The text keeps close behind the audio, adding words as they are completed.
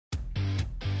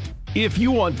If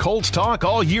you want Colts talk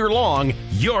all year long,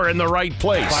 you're in the right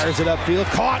place. Fires it upfield,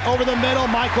 caught over the middle.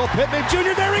 Michael Pittman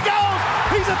Jr., there he goes!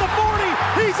 He's at the 40,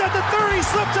 he's at the 30,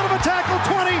 slips out of a tackle,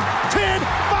 20, 10,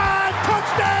 5,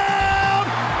 touchdown!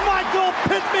 Michael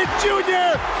Pittman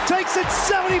Jr. takes it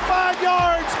 75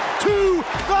 yards to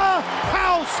the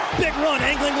house. Big run,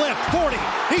 angling left, 40,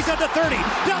 he's at the 30,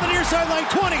 down the near sideline,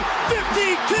 20,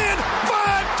 15, 10,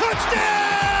 5,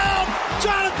 touchdown!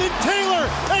 Jonathan Taylor,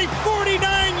 a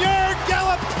 49-yard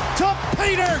gallop to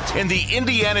pay dirt. In the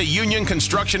Indiana Union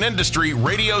Construction Industry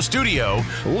radio studio,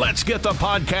 let's get the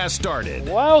podcast started.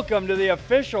 Welcome to the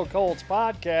official Colts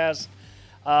Podcast.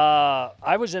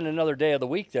 I was in another day of the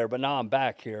week there, but now I'm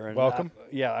back here. And Welcome.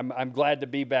 I'm glad to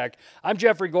be back. I'm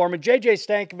Jeffrey Gorman, JJ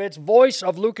Stankevitz, voice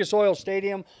of Lucas Oil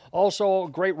Stadium, also a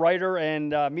great writer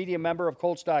and media member of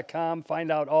Colts.com.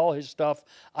 Find out all his stuff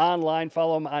online.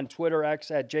 Follow him on Twitter,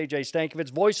 X, at JJ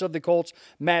Stankevitz. Voice of the Colts,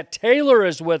 Matt Taylor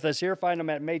is with us here. Find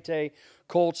him at Maytay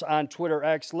Colts on Twitter,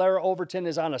 X. Larra Overton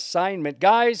is on assignment.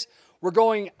 Guys, we're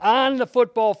going on the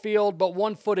football field, but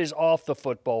one foot is off the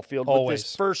football field with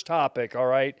this first topic, all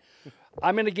right?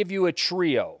 I'm going to give you a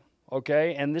trio,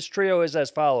 okay? And this trio is as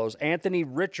follows. Anthony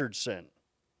Richardson,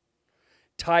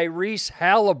 Tyrese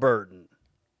Halliburton,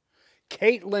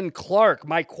 Caitlin Clark.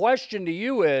 My question to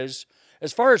you is,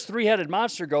 as far as three-headed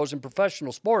monster goes in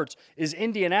professional sports, is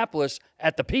Indianapolis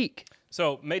at the peak?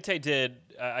 So Maytay did,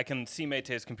 I can see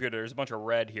Maytay's computer. There's a bunch of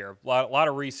red here. A lot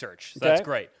of research. So that's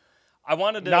great. I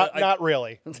wanted to not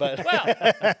really, but well,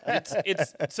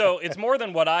 it's more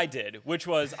than what I did, which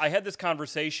was I had this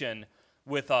conversation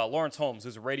with Lawrence Holmes,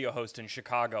 who's a radio host in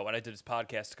Chicago, and I did his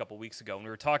podcast a couple weeks ago, and we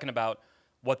were talking about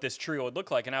what this trio would look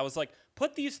like, and I was like,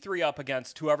 put these three up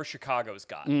against whoever Chicago's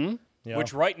got,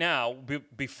 which right now,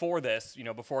 before this,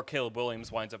 before Caleb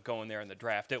Williams winds up going there in the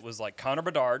draft, it was like Connor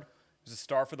Bedard, who's a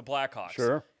star for the Blackhawks.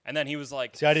 Sure. And then he was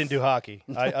like... See, I didn't do hockey.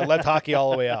 I left hockey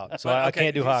all the way out, so I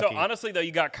can't do hockey. So honestly, though,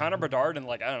 you got Connor Bedard, and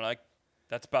I don't know,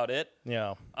 that's about it.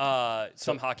 Yeah.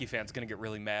 Some hockey fan's going to get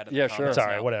really mad at the sure. comments It's all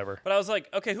right, now. whatever. But I was like,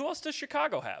 okay, who else does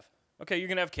Chicago have? Okay, you're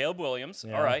going to have Caleb Williams.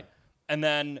 Yeah. All right. And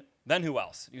then who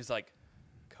else? He was like,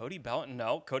 Cody Bellinger.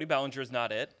 No, Cody Bellinger's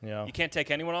not it. Yeah. You can't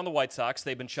take anyone on the White Sox.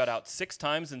 They've been shut out 6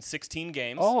 times in 16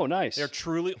 games. Oh, nice. They're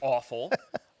truly awful.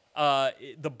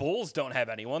 The Bulls don't have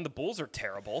anyone. The Bulls are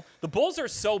terrible. The Bulls are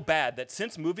so bad that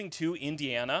since moving to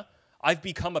Indiana, I've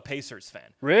become a Pacers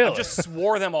fan. Really? I just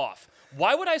swore them off.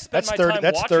 Why would I spend my time watching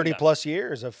them? That's 30-plus them?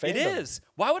 years of fandom. It is.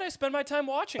 Why would I spend my time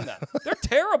watching them? They're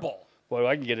terrible. Well,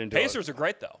 I can get into Pacers are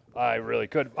great, though. I really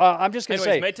could. I'm just going to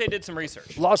say. Anyways, Maytay did some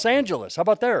research. Los Angeles. How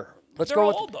about there? They're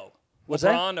old, though. What's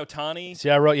LeBron, that? Ohtani.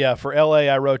 See, for L.A.,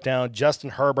 I wrote down Justin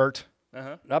Herbert.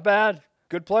 Not bad.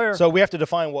 Good player. So we have to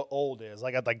define what old is.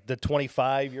 Like at the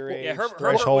 25-year age Herbert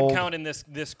threshold. would count in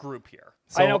this group here.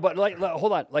 So, I know, but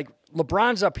hold on. Like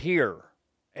LeBron's up here,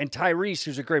 and Tyrese,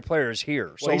 who's a great player, is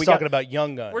here. So he's talking about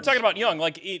young guns. We're talking about young.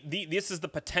 This is the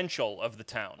potential of the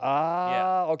town.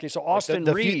 Okay. So Austin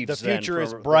Reeves. The future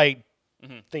is bright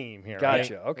theme here.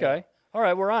 Gotcha. Right? Okay. Yeah. All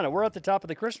right, we're on it. We're at the top of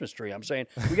the Christmas tree. I'm saying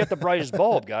we got the brightest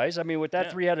bulb, guys. I mean, with that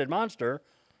three-headed monster.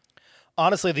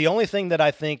 Honestly, the only thing that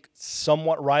I think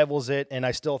somewhat rivals it, and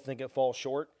I still think it falls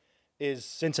short, is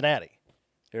Cincinnati.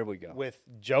 Here we go. With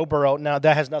Joe Burrow. Now,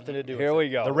 that has nothing to do with it. Here we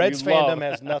go. The Reds fandom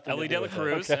has nothing to do with it. Ellie De La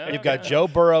Cruz. Okay. You've got Joe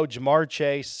Burrow, Jamar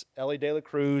Chase, Ellie De La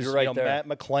Cruz, You're right there. Matt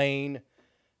McClain.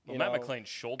 Matt McClain's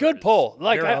shoulder. Good pull.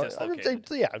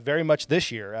 Very much this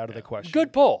year out of the question.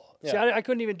 Good pull. Yeah. See, I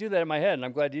couldn't even do that in my head, and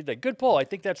I'm glad you did that. Good pull. I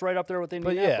think that's right up there with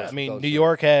Indianapolis. But, I mean, New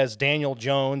York has Daniel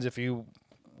Jones, if you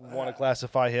want to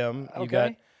classify him. You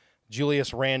got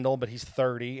Julius Randle, but he's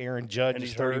 30. Aaron Judge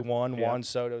is 31. Juan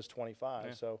Soto's 25.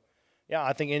 Yeah. So,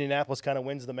 I think Indianapolis kind of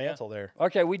wins the mantle there.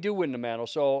 Okay, we do win the mantle.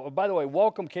 So, by the way,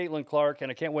 welcome Caitlin Clark,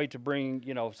 and I can't wait to bring,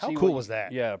 How cool was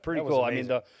that? Yeah, pretty cool. I mean,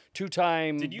 the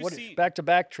two-time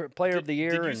back-to-back player of the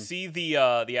year. Did you see the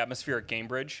atmospheric game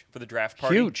bridge for the draft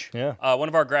party? Huge. Yeah. One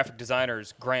of our graphic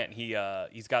designers, Grant,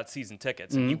 he's got season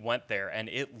tickets, and he went there, and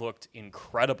it looked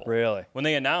incredible. Really? When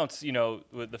they announced,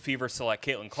 with the Fever select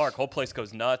Caitlin Clark, whole place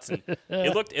goes nuts, and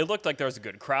it looked like there was a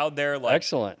good crowd there. Like,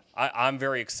 excellent. I'm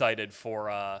very excited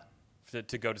for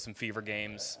to go to some Fever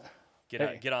games.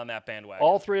 Get on that bandwagon.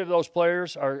 All three of those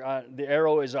players are the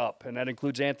arrow is up, and that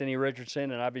includes Anthony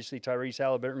Richardson and obviously Tyrese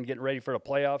Halliburton getting ready for the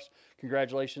playoffs.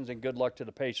 Congratulations and good luck to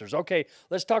the Pacers. Okay,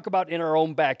 let's talk about in our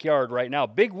own backyard right now.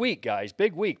 Big week, guys.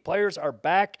 Big week. Players are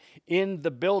back in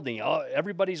the building.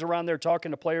 Everybody's around there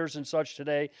talking to players and such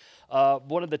today.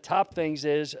 One of the top things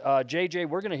is, JJ,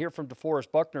 we're going to hear from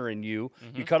DeForest Buckner and you.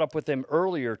 Mm-hmm. You caught up with him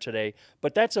earlier today,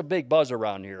 but that's a big buzz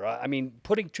around here. I mean,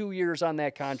 putting 2 years on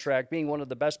that contract, being one of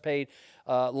the best paid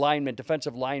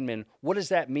defensive linemen. What does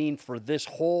that mean for this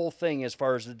whole thing as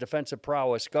far as the defensive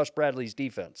prowess, Gus Bradley's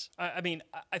defense? I mean,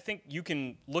 I think you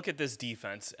can look at this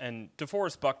defense, and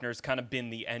DeForest Buckner's kind of been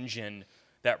the engine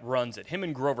that runs it. Him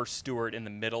and Grover Stewart in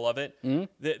the middle of it.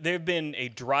 They've been a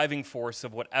driving force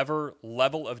of whatever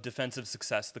level of defensive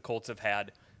success the Colts have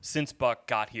had since Buck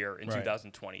got here in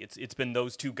 2020. It's been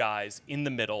those two guys in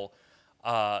the middle,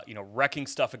 wrecking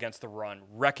stuff against the run,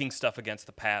 wrecking stuff against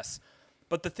the pass.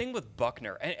 But the thing with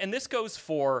Buckner, and this goes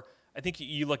for, I think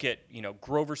you look at,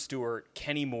 Grover Stewart,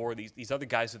 Kenny Moore, these other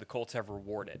guys who the Colts have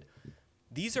rewarded.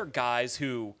 These are guys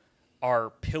who are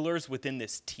pillars within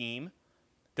this team.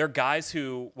 They're guys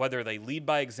who, whether they lead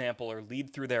by example or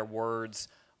lead through their words,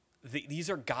 these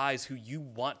are guys who you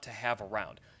want to have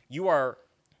around. You are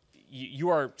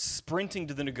sprinting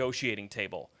to the negotiating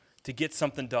table to get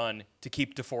something done to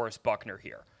keep DeForest Buckner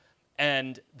here.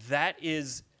 And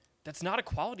that's not a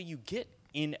quality you get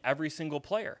in every single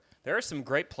player. There are some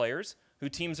great players who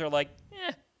teams are like,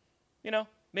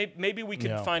 maybe we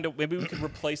could maybe we could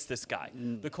replace this guy.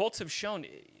 The Colts have shown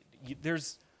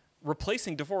there's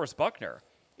replacing DeForest Buckner.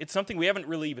 It's something we haven't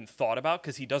really even thought about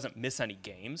because he doesn't miss any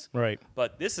games. Right.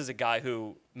 But this is a guy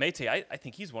who, Mate, I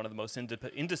think he's one of the most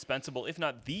indispensable, if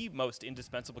not the most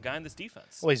indispensable guy in this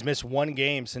defense. Well, he's missed one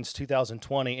game since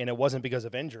 2020, and it wasn't because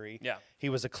of injury. Yeah. He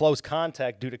was a close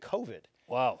contact due to COVID.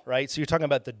 Wow. Right? So you're talking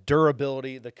about the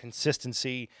durability, the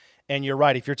consistency, and you're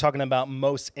right. If you're talking about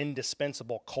most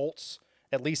indispensable Colts,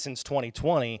 at least since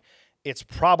 2020, it's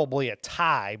probably a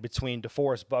tie between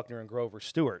DeForest Buckner and Grover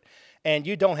Stewart. And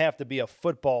you don't have to be a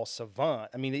football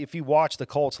savant. I mean, if you watch the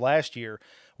Colts last year,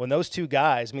 when those two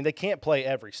guys, they can't play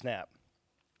every snap,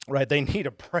 right? They need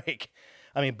a break.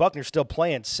 I mean, Buckner's still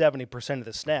playing 70% of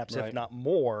the snaps, if not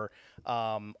more,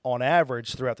 on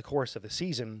average throughout the course of the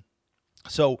season.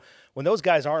 So when those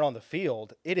guys aren't on the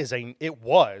field, it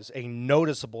was a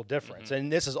noticeable difference. Mm-hmm.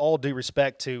 And this is all due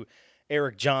respect to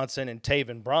Eric Johnson and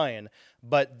Taven Bryan.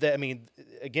 But,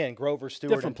 again, Grover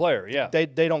Stewart. Different player, yeah.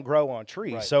 They don't grow on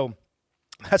trees. Right. So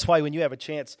that's why when you have a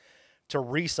chance to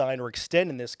re-sign or extend,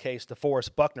 in this case,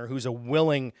 DeForest Buckner, who's a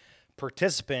willing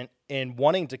participant in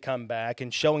wanting to come back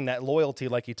and showing that loyalty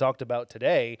like you talked about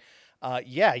today,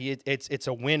 it's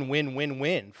a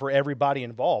win-win-win-win for everybody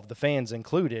involved, the fans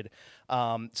included.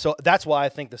 So that's why I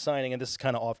think the signing, and this is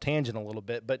kind of off tangent a little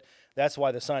bit, but that's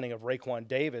why the signing of Raekwon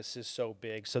Davis is so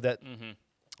big, so that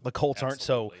the Colts aren't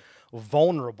so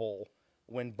vulnerable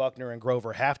when Buckner and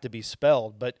Grover have to be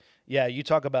spelled. But, yeah, you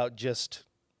talk about just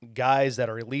guys that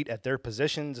are elite at their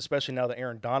positions, especially now that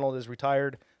Aaron Donald is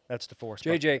retired. That's DeForest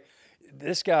Buckner. JJ,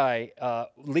 this guy,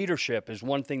 leadership is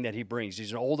one thing that he brings.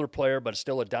 He's an older player, but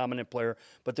still a dominant player.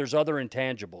 But there's other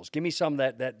intangibles. Give me some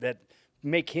that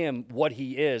make him what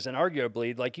he is, and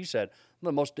arguably, like you said,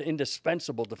 the most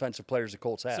indispensable defensive players the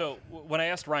Colts have. So when I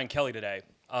asked Ryan Kelly today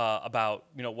about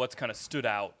what's kind of stood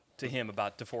out to him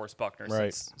about DeForest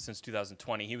Buckner since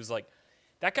 2020, he was like,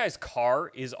 that guy's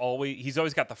car is he's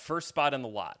always got the first spot in the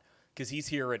lot because he's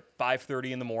here at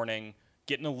 5:30 in the morning,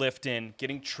 getting a lift in,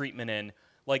 getting treatment in.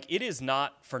 Like, it is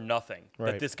not for nothing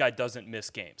that this guy doesn't miss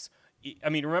games. I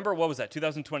mean, remember, what was that,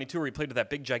 2022, where he played with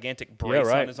that big, gigantic brace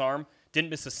on his arm?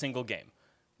 Didn't miss a single game.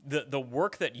 The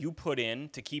work that you put in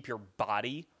to keep your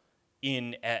body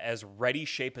in as ready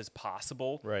shape as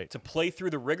possible to play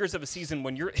through the rigors of a season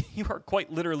when you are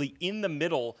quite literally in the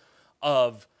middle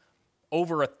of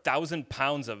over 1,000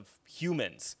 pounds of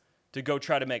humans to go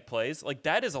try to make plays, like,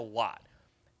 that is a lot.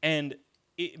 And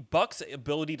Buck's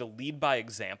ability to lead by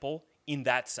example in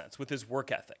that sense with his work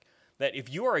ethic, that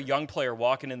if you are a young player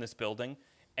walking in this building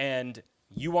and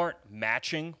you aren't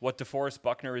matching what DeForest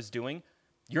Buckner is doing,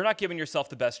 you're not giving yourself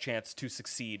the best chance to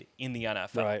succeed in the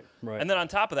NFL. Right. And then on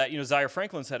top of that, Zaire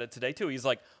Franklin said it today too. He's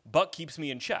like, Buck keeps me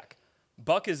in check.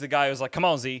 Buck is the guy who's like, come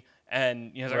on, Z.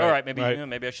 And he's like, all right, maybe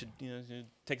I should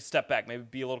take a step back, maybe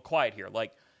be a little quiet here.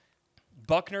 Like,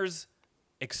 Buckner's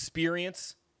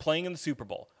experience playing in the Super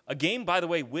Bowl, a game, by the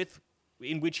way,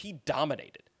 in which he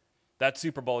dominated that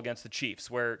Super Bowl against the Chiefs,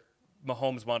 where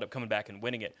Mahomes wound up coming back and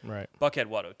winning it. Right. Buck had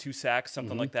 2 sacks,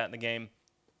 something like that in the game.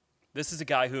 This is a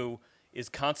guy who is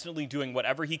constantly doing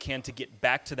whatever he can to get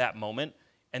back to that moment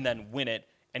and then win it.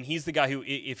 And he's the guy who,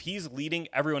 if he's leading,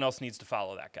 everyone else needs to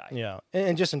follow that guy. Yeah,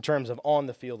 and just in terms of on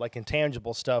the field, like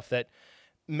intangible stuff that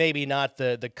maybe not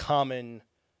the common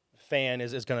fan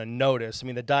is going to notice. I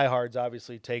mean, the diehards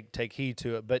obviously take heed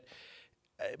to it, but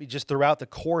just throughout the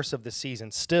course of the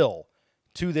season, still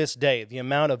to this day, the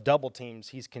amount of double teams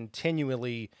he's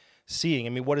continually seeing. I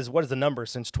mean, what is the number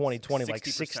since 2020? 60%. Like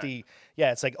 60.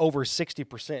 Yeah, it's like over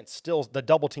 60%. Still, the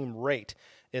double team rate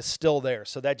is still there.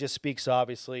 So that just speaks,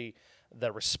 obviously,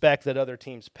 the respect that other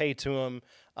teams pay to him,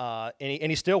 and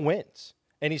he still wins.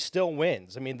 And he still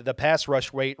wins. I mean, the pass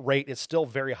rush rate is still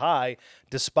very high,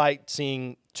 despite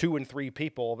seeing 2 and 3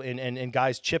 people and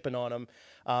guys chipping on him.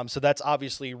 So that's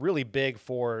obviously really big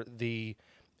for the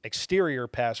exterior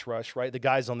pass rush, right? The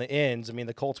guys on the ends. I mean,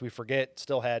 the Colts, we forget,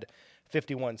 still had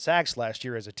 51 sacks last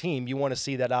year as a team. You want to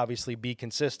see that obviously be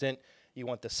consistent. You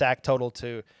want the sack total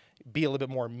to be a little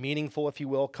bit more meaningful, if you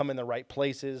will, come in the right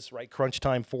places, right? Crunch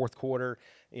time, fourth quarter,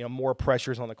 more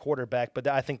pressures on the quarterback. But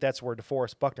I think that's where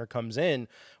DeForest Buckner comes in,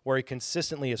 where he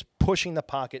consistently is pushing the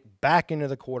pocket back into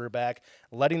the quarterback,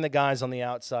 letting the guys on the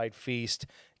outside feast,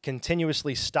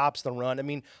 continuously stops the run. I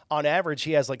mean, on average,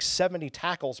 he has like 70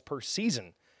 tackles per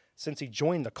season since he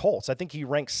joined the Colts. I think he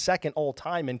ranks second all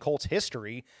time in Colts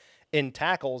history in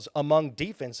tackles among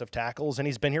defensive tackles, and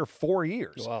he's been here 4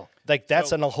 years. Wow. Like,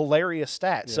 that's a hilarious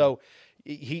stat. Yeah. So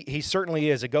he certainly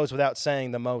is. It goes without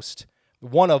saying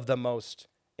one of the most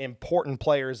important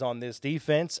players on this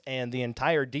defense, and the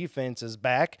entire defense is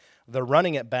back. They're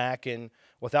running it back, and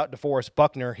without DeForest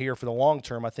Buckner here for the long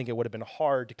term, I think it would have been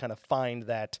hard to kind of find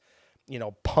that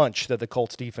punch that the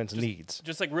Colts defense needs.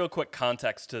 Just like real quick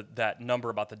context to that number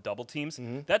about the double teams.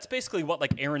 Mm-hmm. That's basically what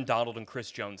like Aaron Donald and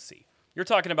Chris Jones see. You're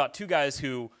talking about two guys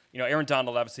who, Aaron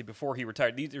Donald, obviously, before he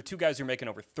retired, these are two guys who are making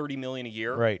over $30 million a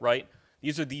year, right?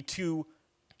 These are the two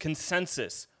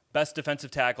consensus best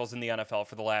defensive tackles in the NFL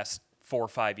for the last 4 or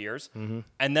 5 years. Mm-hmm.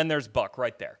 And then there's Buck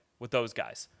right there with those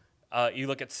guys. You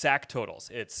look at sack totals.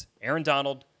 It's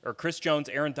Chris Jones,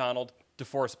 Aaron Donald,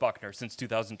 DeForest Buckner since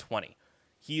 2020.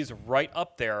 He is right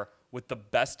up there with the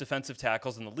best defensive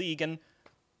tackles in the league, and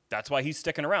that's why he's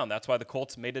sticking around. That's why the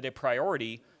Colts made it a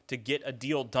priority to get a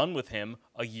deal done with him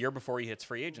a year before he hits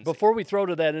free agency. Before we throw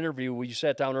to that interview where you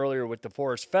sat down earlier with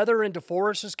DeForest, feather in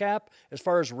DeForest's cap as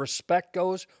far as respect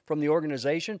goes from the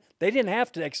organization. They didn't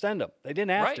have to extend him. They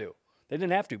didn't have to. They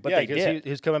didn't have to, but they did.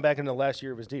 He's coming back into the last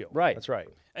year of his deal. Right. That's right.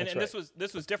 And this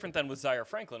was different than with Zaire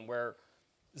Franklin, where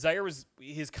Zaire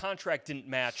his contract didn't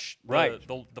match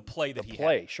the play that he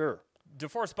had. Sure.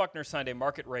 DeForest Buckner signed a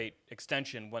market rate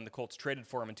extension when the Colts traded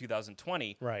for him in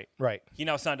 2020. Right. He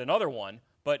now signed another one,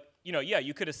 but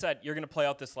you could have said you're going to play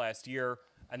out this last year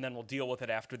and then we'll deal with it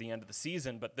after the end of the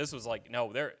season. But this was like,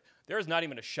 no, there is not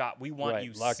even a shot. We want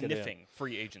you sniffing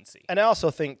free agency. And I also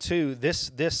think too,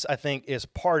 this I think is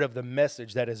part of the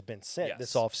message that has been sent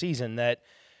this offseason that.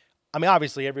 I mean,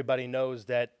 obviously, everybody knows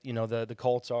that, the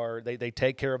Colts they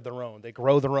take care of their own. They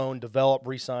grow their own, develop,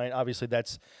 re-sign. Obviously,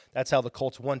 that's how the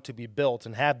Colts want to be built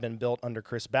and have been built under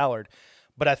Chris Ballard.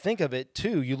 But I think of it,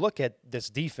 too, you look at this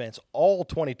defense, all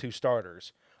 22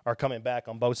 starters are coming back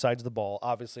on both sides of the ball.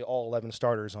 Obviously, all 11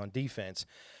 starters on defense.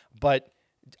 But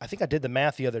I think I did the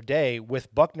math the other day.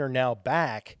 With Buckner now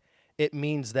back, it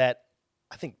means that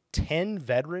I think 10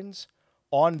 veterans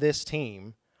on this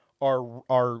team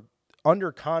are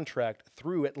under contract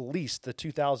through at least the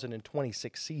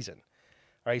 2026 season.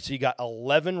 All right, so you got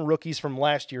 11 rookies from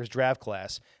last year's draft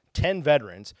class, 10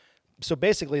 veterans. So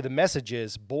basically the message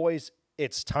is, boys,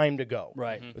 it's time to go.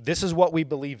 Right. Mm-hmm. This is what we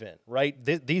believe in, right?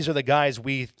 These are the guys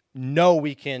we know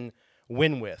we can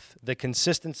win with. The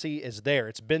consistency is there.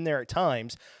 It's been there at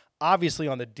times. Obviously,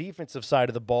 on the defensive side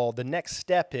of the ball, the next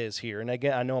step is here. And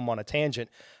again, I know I'm on a tangent,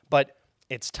 but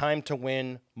it's time to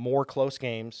win more close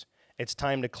games. It's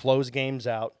time to close games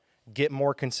out, get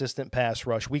more consistent pass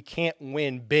rush. We can't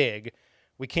win big.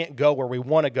 We can't go where we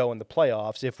want to go in the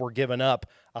playoffs if we're giving up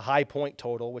a high point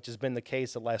total, which has been the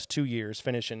case the last 2 years,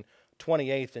 finishing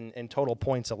 28th in total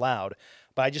points allowed.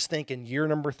 But I just think in year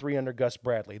number 3 under Gus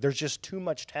Bradley, there's just too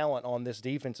much talent on this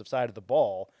defensive side of the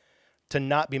ball to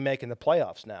not be making the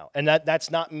playoffs now. And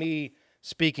that's not me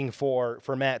speaking for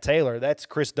Matt Taylor. That's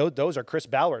Chris. Those are Chris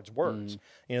Ballard's words.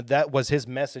 That was his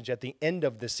message at the end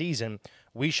of the season.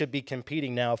 We should be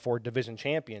competing now for division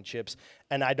championships.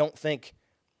 And I don't think,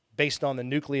 based on the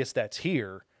nucleus that's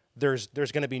here, there's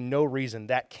going to be no reason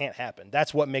that can't happen.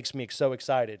 That's what makes me so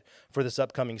excited for this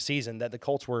upcoming season, that the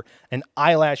Colts were an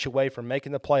eyelash away from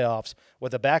making the playoffs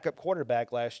with a backup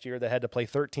quarterback last year that had to play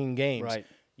 13 games. Right.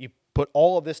 You put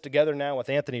all of this together now with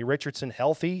Anthony Richardson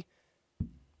healthy,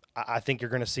 I think you're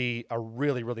going to see a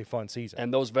really, really fun season.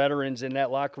 And those veterans in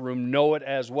that locker room know it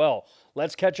as well.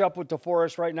 Let's catch up with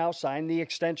DeForest right now. Sign the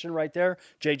extension right there.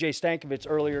 JJ Stankevitz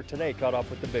earlier today caught up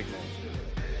with the big man.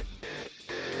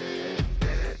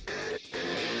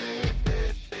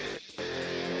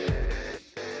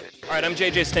 All right, I'm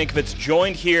JJ Stankevitz,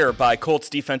 joined here by Colts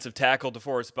defensive tackle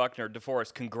DeForest Buckner.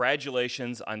 DeForest,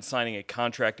 congratulations on signing a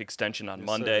contract extension on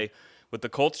Monday. Sir. With the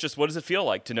Colts, just what does it feel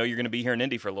like to know you're going to be here in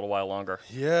Indy for a little while longer?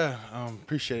 Yeah,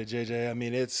 appreciate it, JJ. I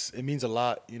mean, it means a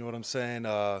lot. You know what I'm saying?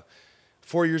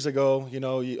 4 years ago,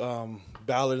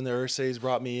 Ballard and the Ursays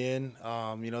brought me in,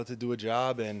 to do a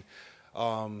job and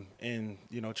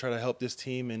try to help this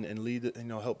team and lead,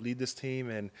 help lead this team.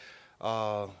 And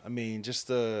it's just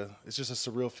a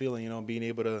surreal feeling, being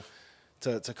able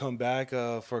to come back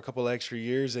for a couple of extra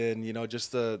years, and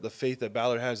just the faith that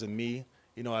Ballard has in me,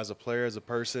 as a player, as a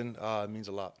person, means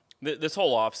a lot. This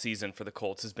whole offseason for the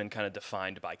Colts has been kind of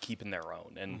defined by keeping their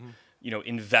own and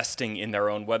investing in their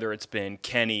own, whether it's been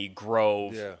Kenny,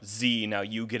 Grove, Z, now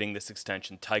you getting this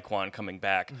extension, Tyquan coming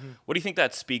back. What do you think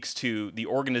that speaks to the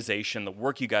organization, the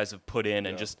work you guys have put in,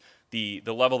 and just the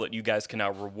level that you guys can now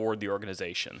reward the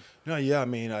organization? No, yeah,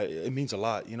 it means a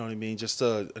lot. You know what I mean? Just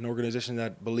an organization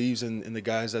that believes in the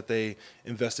guys that they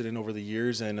invested in over the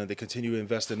years, and they continue to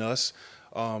invest in us.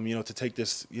 To take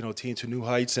this, team to new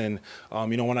heights. And,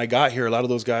 when I got here, a lot of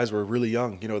those guys were really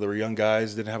young. They were young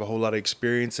guys, didn't have a whole lot of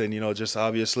experience. And, just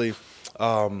obviously,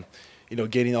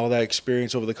 gaining all that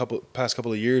experience over the past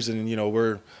couple of years. And,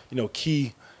 we're,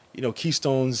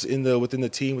 keystones within the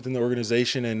team, within the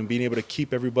organization, and being able to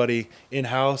keep everybody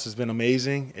in-house has been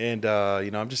amazing. And,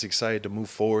 I'm just excited to move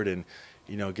forward and,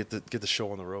 get the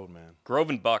show on the road, man. Grove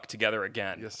and Buck together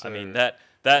again. Yes, sir. I mean,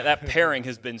 that pairing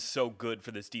has been so good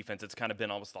for this defense. It's kind of been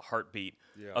almost the heartbeat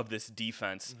of this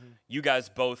defense. You guys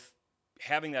both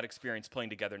having that experience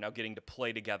playing together, now getting to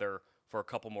play together for a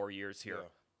couple more years here.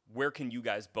 Where can you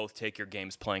guys both take your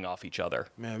games playing off each other?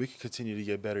 Man, we can continue to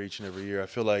get better each and every year. I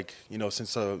feel like,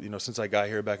 since I got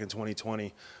here back in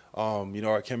 2020,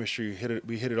 our chemistry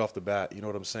we hit it off the bat, you know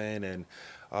what I'm saying? And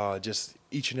just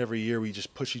each and every year we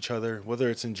just push each other, whether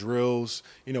it's in drills,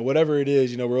 whatever it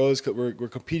is, we're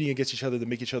competing against each other to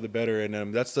make each other better.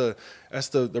 And that's the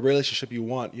relationship you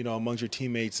want, amongst your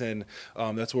teammates. And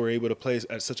that's where we're able to play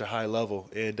at such a high level.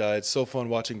 And it's so fun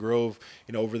watching Grove,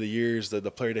 over the years, the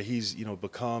player that he's,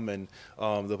 become, and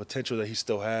the potential that he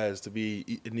still has to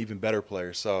be an even better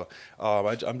player. So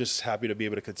I'm just happy to be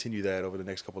able to continue that over the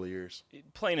next couple of years.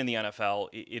 Playing in the NFL,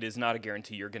 it is not a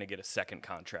guarantee you're going to get a second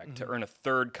contract. To earn a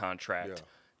third contract.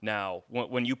 Now,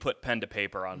 when you put pen to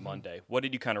paper on Monday, what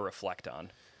did you kind of reflect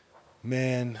on?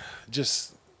 Man,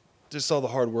 just all the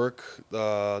hard work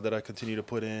that I continue to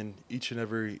put in each and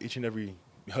every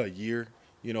year.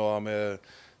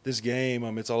 This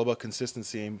game, it's all about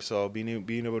consistency. So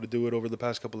being able to do it over the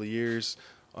past couple of years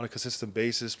on a consistent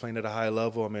basis, playing at a high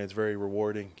level, it's very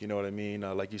rewarding. You know what I mean?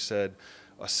 Like you said,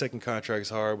 a second contract is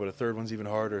hard, but a third one's even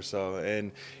harder. So,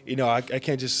 and I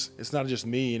can't just. It's not just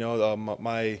me.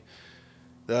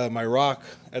 My rock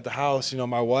at the house.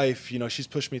 My wife. She's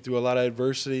pushed me through a lot of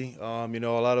adversity. A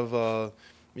lot of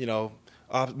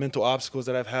mental obstacles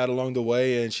that I've had along the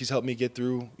way, and she's helped me get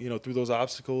through. Through those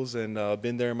obstacles, and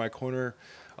been there in my corner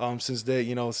since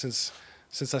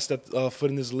I stepped foot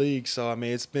in this league. So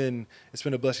it's been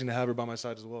a blessing to have her by my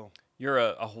side as well. You're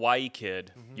a Hawaii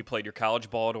kid. You played your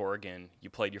college ball at Oregon. You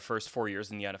played your first 4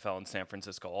 years in the NFL in San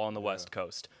Francisco, all on the West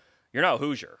Coast. You're not a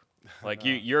Hoosier. Like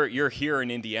no. You're here in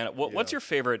Indiana. What's your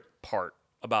favorite part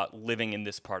about living in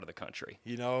this part of the country?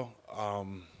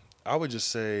 I would just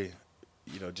say,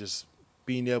 just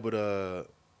being able to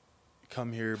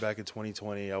come here back in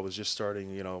 2020. I was just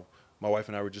starting. My wife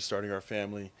and I were just starting our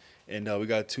family, and we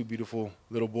got two beautiful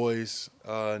little boys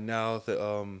now.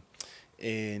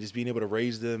 And just being able to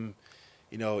raise them,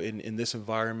 in this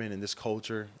environment, in this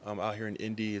culture, out here in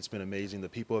Indy, it's been amazing. The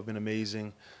people have been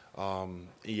amazing.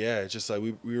 It's just like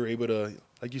we were able to,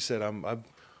 like you said,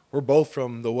 we're both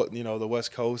from the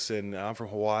West Coast, and I'm from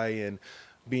Hawaii, and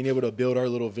being able to build our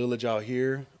little village out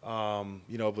here,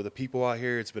 with the people out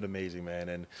here, it's been amazing, man.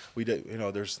 And we did,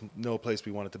 there's no place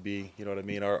we want it to be. You know what I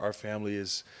mean? Our family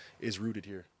is rooted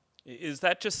here. Is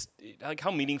that just like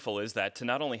how meaningful is that to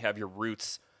not only have your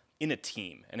roots in a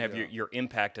team and have your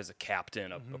impact as a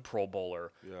captain, a Pro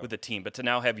Bowler with a team, but to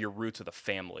now have your roots with a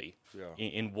family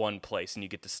in one place, and you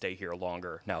get to stay here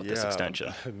longer now with this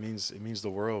extension? It means the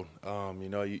world.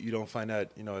 You don't find that,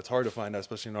 it's hard to find that,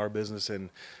 especially in our business. And,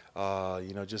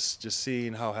 just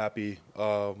seeing how happy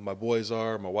my boys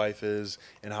are, my wife is,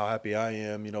 and how happy I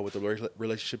am, with the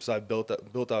relationships I've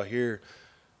built out here.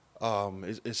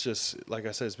 It's just, like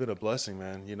I said, it's been a blessing,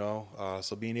 man,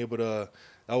 so being able to,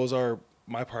 that was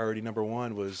my priority number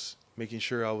one, was making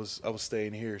sure I was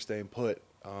staying here, staying put,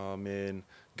 and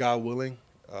God willing,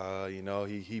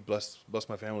 he blessed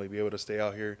my family to be able to stay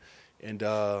out here and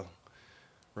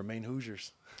remain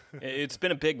Hoosiers. It's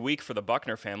been a big week for the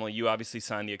Buckner family. You obviously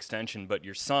signed the extension, but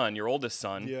your son, your oldest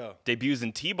son, debuts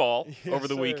in T-ball over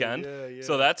the weekend.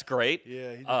 So that's great.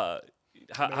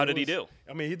 How did he do?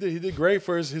 I mean, he did great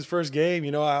for his first game.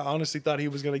 You know, I honestly thought he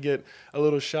was going to get a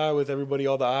little shy with everybody,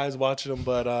 all the eyes watching him,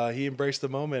 but he embraced the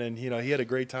moment, and, you know, he had a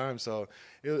great time. So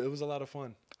it was a lot of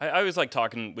fun. I always like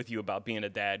talking with you about being a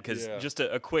dad because just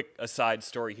a quick aside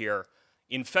story here.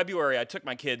 In February, I took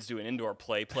my kids to an indoor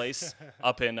play place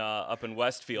up in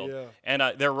Westfield, and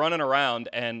they're running around,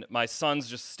 and my son's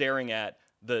just staring at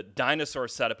the dinosaur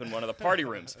setup in one of the party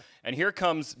rooms. And here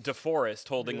comes DeForest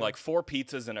holding like 4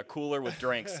 pizzas and a cooler with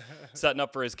drinks, setting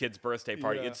up for his kid's birthday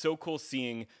party. It's so cool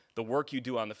seeing the work you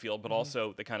do on the field, but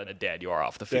also the kind of dad you are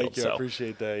off the field. Thank you. I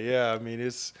appreciate that. Yeah, being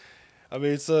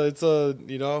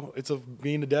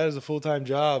a dad is a full-time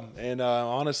job, and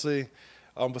honestly,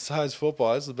 besides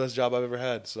football, it's the best job I've ever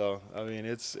had. So, I mean,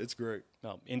 it's great.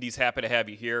 Well, Indy's happy to have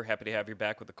you here. Happy to have you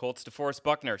back with the Colts. DeForest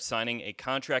Buckner signing a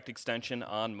contract extension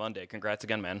on Monday. Congrats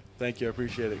again, man. Thank you. I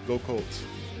appreciate it. Go Colts.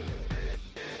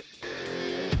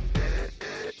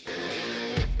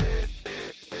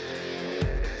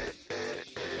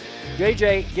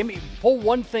 JJ, pull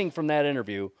one thing from that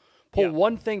interview. Pull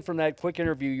one thing from that quick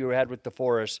interview you had with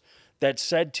DeForest that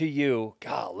said to you,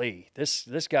 golly, this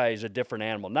guy is a different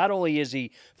animal. Not only is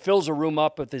he fills a room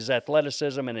up with his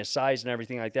athleticism and his size and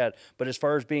everything like that, but as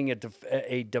far as being a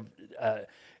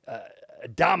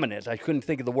dominant, I couldn't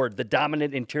think of the word, the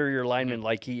dominant interior lineman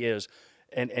like he is,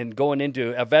 and going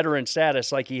into a veteran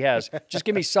status like he has. Just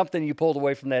give me something you pulled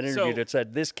away from that interview that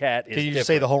said this cat is Can you different. just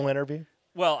say the whole interview?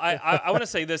 Well, I want to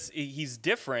say this. He's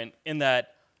different in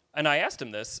that, and I asked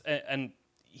him this, and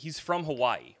he's from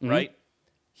Hawaii, right?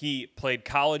 He played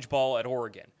college ball at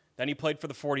Oregon. Then he played for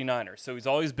the 49ers. So he's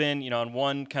always been, on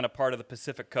one kind of part of the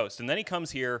Pacific Coast. And then he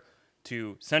comes here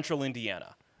to central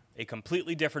Indiana, a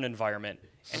completely different environment,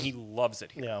 and he loves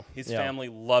it here. His family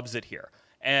loves it here.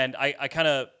 And I kind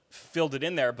of filled it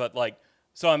in there, but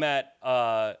so I'm at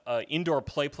an indoor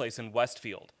play place in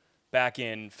Westfield back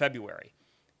in February.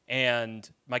 And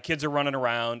my kids are running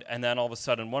around, and then all of a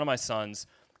sudden one of my sons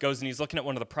goes and he's looking at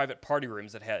one of the private party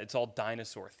rooms it's all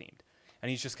dinosaur themed. And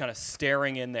he's just kind of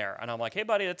staring in there. And I'm like, hey,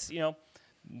 buddy, it's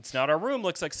not our room.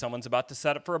 Looks like someone's about to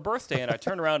set up for a birthday. And I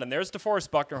turn around, and there's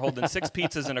DeForest Buckner holding 6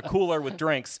 pizzas and a cooler with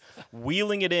drinks,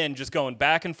 wheeling it in, just going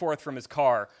back and forth from his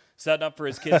car, setting up for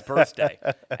his kid's birthday.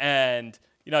 And,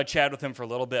 I chatted with him for a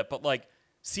little bit. But,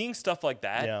 seeing stuff like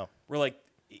that, we're like,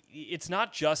 it's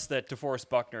not just that DeForest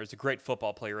Buckner is a great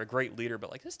football player, a great leader,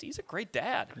 but, he's a great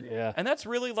dad. Yeah. And that's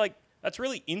really,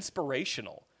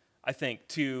 inspirational. I think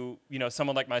to,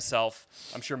 someone like myself,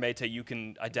 I'm sure Mayte, you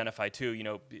can identify too,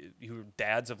 who are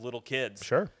dads of little kids.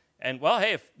 Sure. And well,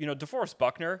 hey, if, DeForest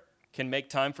Buckner can make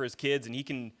time for his kids and he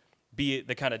can be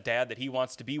the kind of dad that he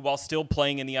wants to be while still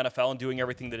playing in the NFL and doing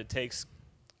everything that it takes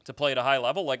to play at a high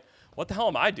level, what the hell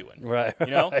am I doing? Right.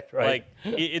 Right.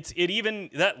 It even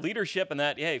that leadership and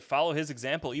that, hey, follow his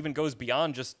example even goes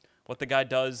beyond just what the guy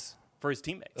does for his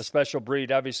teammates. A special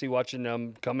breed, obviously, watching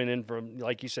them coming in from,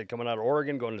 like you said, coming out of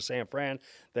Oregon, going to San Fran,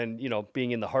 then,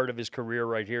 being in the heart of his career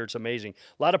right here. It's amazing.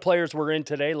 A lot of players were in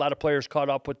today. A lot of players caught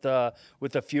up with a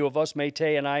few of us.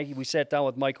 Mayte and we sat down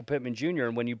with Michael Pittman Jr.,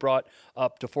 and when you brought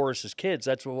up DeForest's kids,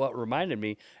 that's what reminded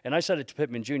me. And I said it to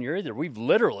Pittman Jr. either. We've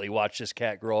literally watched this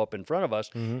cat grow up in front of us,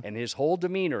 and his whole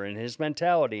demeanor and his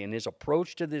mentality and his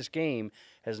approach to this game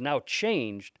has now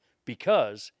changed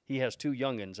because he has 2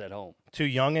 youngins at home. 2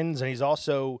 youngins, and he's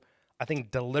also, I think,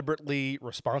 deliberately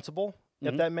responsible,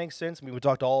 if that makes sense. I mean, we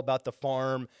talked all about the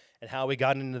farm and how he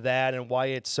got into that and why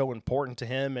it's so important to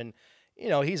him. And,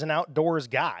 he's an outdoors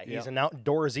guy. He's an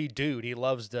outdoorsy dude. He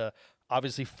loves to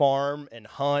obviously farm and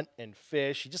hunt and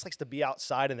fish. He just likes to be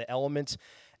outside in the elements.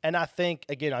 And I think,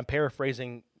 again, I'm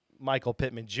paraphrasing Michael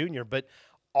Pittman Jr., but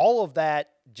all of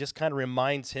that just kind of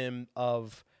reminds him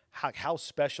of how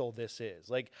special this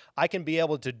is. I can be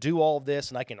able to do all of this,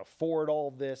 and I can afford all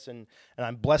of this, and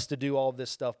I'm blessed to do all of this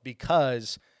stuff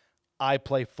because I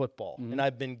play football. And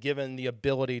I've been given the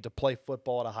ability to play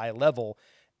football at a high level.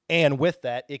 And with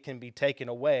that, it can be taken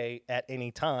away at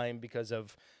any time because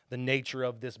of the nature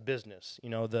of this business,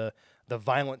 the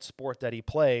violent sport that he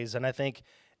plays. And I think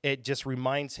it just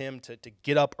reminds him to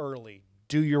get up early,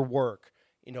 do your work,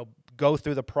 go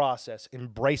through the process,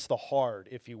 embrace the hard,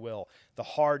 if you will. The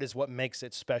hard is what makes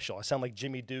it special. I sound like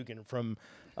Jimmy Dugan from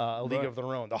A League of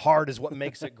Their Own. The hard is what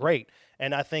makes it great.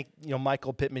 And I think,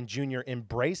 Michael Pittman Jr.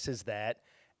 embraces that,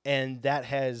 and that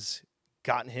has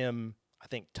gotten him, I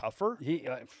think, tougher.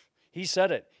 He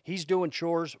said it. He's doing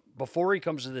chores before he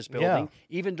comes to this building.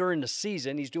 Even during the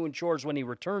season, he's doing chores when he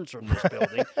returns from this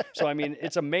building. So, I mean,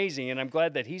 it's amazing, and I'm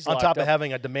glad that he's on locked top up. of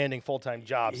having a demanding full-time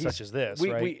job such as this,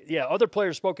 right? Other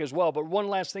players spoke as well. But one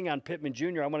last thing on Pittman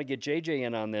Jr., I want to get JJ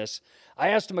in on this. I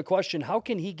asked him a question, how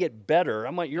can he get better? I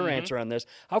want your answer on this.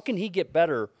 How can he get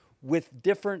better with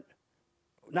different –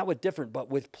 not with different, but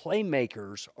with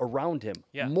playmakers around him,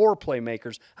 more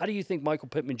playmakers? How do you think Michael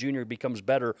Pittman Jr. becomes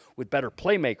better with better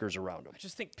playmakers around him? I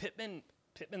just think Pittman,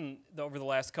 over the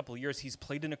last couple of years, he's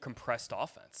played in a compressed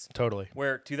offense. Totally.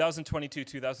 Where 2022,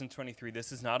 2023,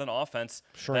 this is not an offense.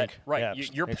 Shrink.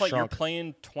 You're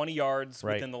playing 20 yards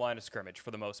within the line of scrimmage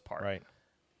for the most part. Right.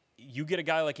 You get a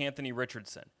guy like Anthony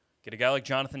Richardson, get a guy like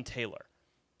Jonathan Taylor.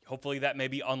 Hopefully that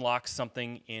maybe unlocks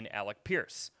something in Alec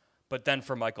Pierce. But then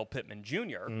for Michael Pittman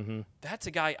Jr., that's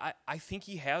a guy, I think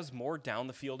he has more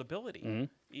down-the-field ability.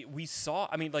 We saw,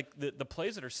 I mean, like the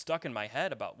plays that are stuck in my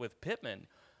head with Pittman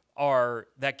are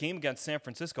that game against San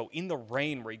Francisco in the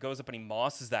rain where he goes up and he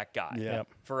mosses that guy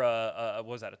for what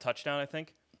was that, a touchdown, I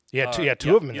think? Two of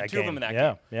them in that game. Two of them in that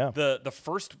game. Yeah. The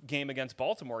first game against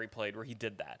Baltimore he played where he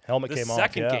did that. Helmet came off. The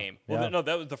second game, no,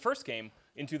 that was the first game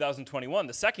in 2021.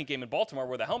 The second game in Baltimore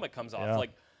where the helmet comes off.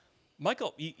 Like,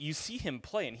 Michael, you see him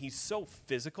play, and he's so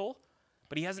physical,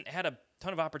 but he hasn't had a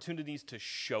ton of opportunities to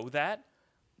show that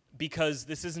because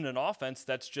this isn't an offense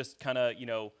that's just kind of,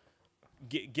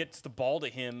 gets the ball to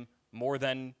him more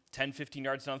than 10, 15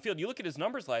 yards down the field. You look at his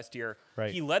numbers last year,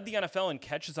 he led the NFL in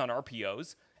catches on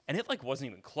RPOs, and it,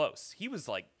 wasn't even close. He was,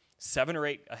 7 or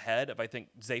 8 ahead of, I think,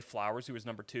 Zay Flowers, who was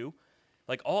number 2.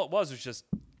 All it was just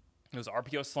it was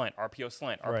RPO slant, RPO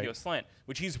slant, RPO slant,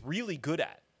 which he's really good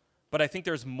at. But I think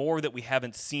there's more that we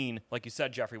haven't seen, like you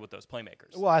said, Jeffrey, with those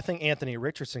playmakers. Well, I think Anthony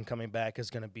Richardson coming back is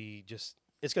going to be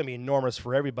it's going to be enormous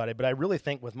for everybody. But I really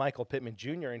think with Michael Pittman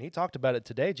Jr., and he talked about it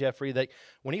today, Jeffrey, that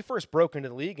when he first broke into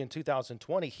the league in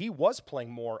 2020, he was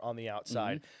playing more on the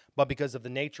outside. But because of the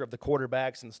nature of the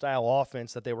quarterbacks and the style of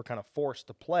offense that they were kind of forced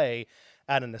to play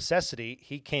out of necessity,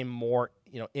 he came more,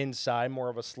 inside, more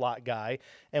of a slot guy.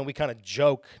 And we kind of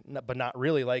joke, but not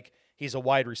really, he's a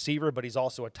wide receiver, but he's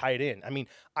also a tight end. I mean,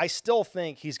 I still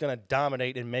think he's going to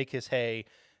dominate and make his hay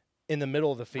in the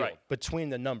middle of the field between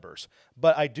the numbers.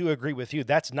 But I do agree with you.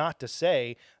 That's not to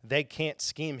say they can't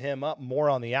scheme him up more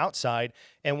on the outside.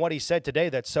 And what he said today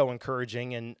that's so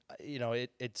encouraging, and,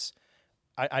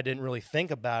 I didn't really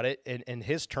think about it in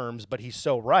his terms, but he's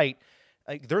so right.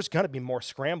 There's going to be more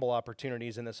scramble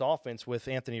opportunities in this offense with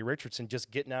Anthony Richardson just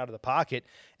getting out of the pocket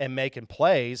and making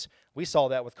plays. We saw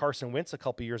that with Carson Wentz a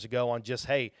couple years ago on just,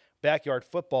 backyard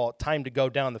football, time to go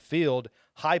down the field,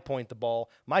 high point the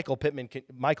ball. Michael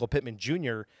Pittman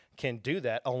Jr. can do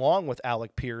that along with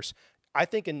Alec Pierce. I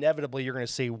think inevitably you're going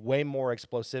to see way more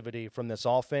explosivity from this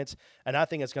offense, and I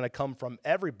think it's going to come from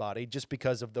everybody just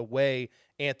because of the way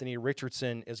Anthony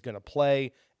Richardson is going to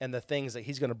play and the things that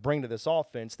he's going to bring to this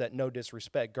offense that, no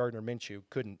disrespect, Gardner Minshew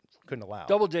couldn't allow.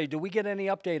 Double J, do we get any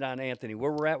update on Anthony,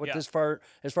 where we're at with this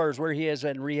as far as where he is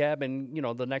in rehab and,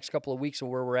 the next couple of weeks of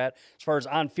where we're at as far as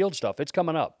on-field stuff? It's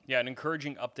coming up. Yeah, an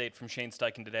encouraging update from Shane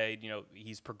Steichen today.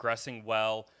 He's progressing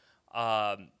well.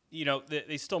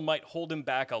 They still might hold him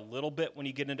back a little bit when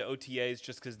you get into OTAs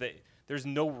just because there's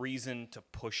no reason to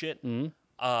push it.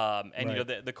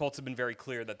 The Colts have been very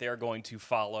clear that they are going to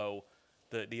follow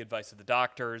the advice of the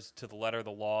doctors to the letter of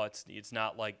the law. It's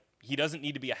not like he doesn't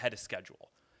need to be ahead of schedule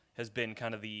has been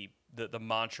kind of the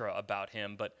mantra about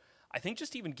him. But I think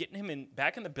just even getting him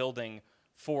back in the building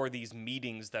for these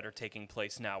meetings that are taking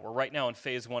place now. We're right now in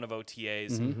phase 1 of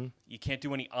OTAs. You can't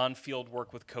do any on-field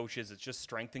work with coaches. It's just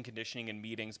strength and conditioning and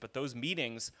meetings. But those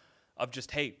meetings of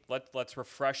just, hey, let's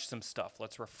refresh some stuff.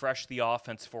 Let's refresh the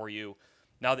offense for you.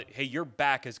 Now that, hey, you're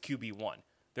back as QB1.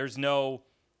 There's no,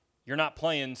 you're not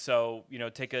playing, so,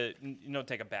 take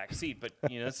a back seat. But,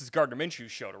 this is Gardner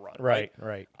Minshew's show to run, right?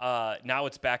 Now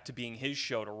it's back to being his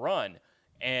show to run.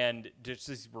 And just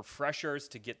these refreshers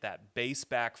to get that base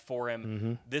back for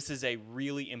him. This is a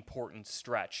really important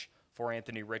stretch for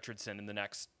Anthony Richardson in the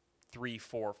next 3,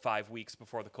 4, 5 weeks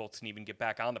before the Colts can even get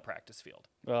back on the practice field.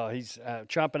 Well, he's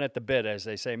chomping at the bit, as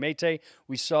they say. Mate,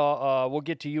 we saw. We'll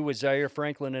get to you with Zaire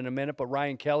Franklin in a minute, but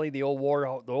Ryan Kelly, the old war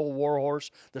horse,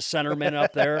 the centerman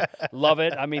up there, love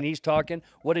it. I mean, he's talking.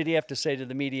 What did he have to say to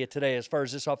the media today as far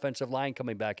as this offensive line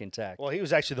coming back intact? Well, he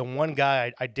was actually the one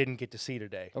guy I didn't get to see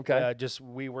today. Okay,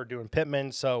 we were doing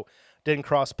Pittman, so didn't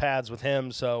cross paths with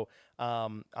him. So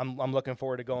I'm looking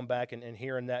forward to going back and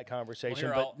hearing that conversation.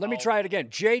 Well, let me try it again.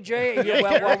 JJ,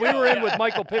 while we were in with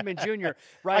Michael Pittman Jr.,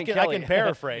 Ryan Kelly. I can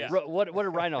paraphrase. What did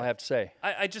Rhino have to say?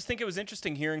 I just think it was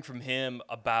interesting hearing from him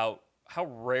about how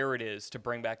rare it is to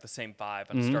bring back the same five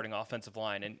on a starting offensive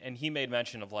line. And he made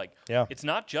mention of, like, it's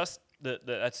not just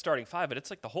that starting five, but it's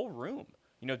like the whole room.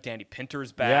 You know, Danny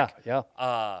Pinter's back. Yeah.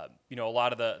 You know, a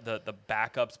lot of the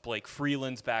backups, Blake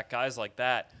Freeland's back, guys like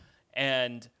that.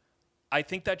 And I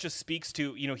think that just speaks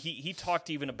to, you know, he talked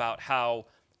even about how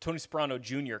Tony Sperano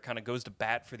Jr. kind of goes to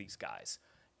bat for these guys.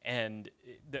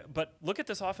 But look at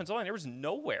this offensive line. There was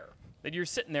nowhere that you're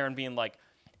sitting there and being like,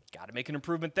 got to make an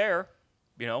improvement there.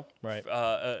 You know, right.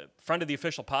 Friend of the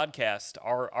official podcast,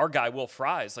 our guy Will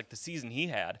Fries, like the season he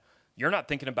had, you're not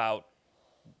thinking about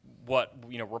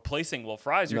replacing Will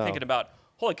Fries. You're thinking about,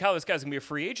 holy cow, this guy's gonna be a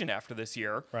free agent after this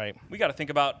year. Right. We got to think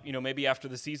about, maybe after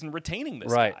the season retaining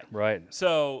this guy. Right.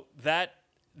 So that's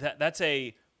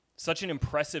such an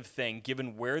impressive thing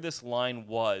given where this line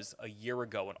was a year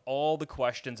ago and all the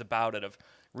questions about it of,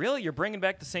 really, you're bringing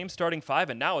back the same starting five,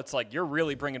 and now it's like you're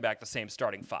really bringing back the same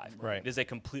starting five. Right. It is a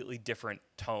completely different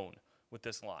tone with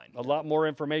this line. A lot more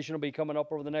information will be coming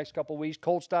up over the next couple of weeks.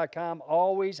 Colts.com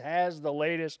always has the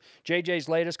latest. JJ's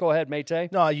latest. Go ahead, Mayte.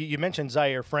 No, you mentioned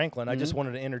Zaire Franklin. I just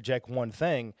wanted to interject one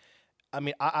thing. I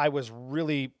mean, I was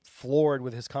really floored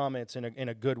with his comments in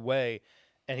a good way,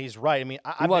 and he's right. I mean,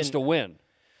 he wants to win.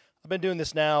 I've been doing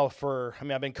this now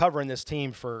I've been covering this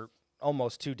team for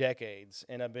almost 2 decades,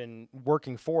 and I've been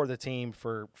working for the team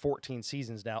for 14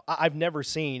 seasons now. I've never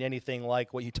seen anything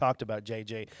like what you talked about,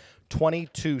 JJ.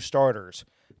 22 starters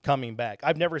coming back.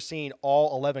 I've never seen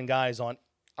all 11 guys on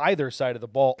either side of the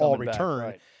ball all return.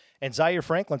 Right. And Zaire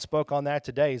Franklin spoke on that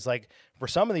today. He's like, for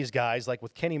some of these guys, like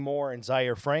with Kenny Moore and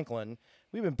Zaire Franklin,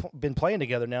 we've been playing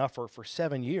together now for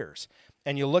 7 years.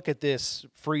 And you look at this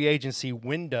free agency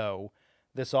window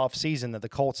this offseason that the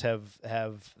Colts have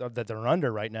that they're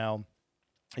under right now.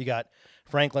 You got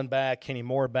Franklin back, Kenny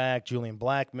Moore back, Julian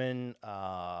Blackman,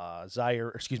 DeForest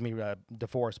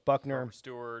Buckner,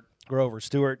 Grover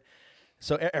Stewart.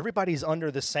 So everybody's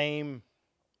under the same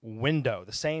window,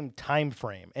 the same time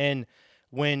frame. And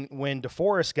when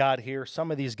DeForest got here,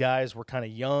 some of these guys were kind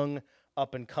of young,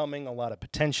 up and coming, a lot of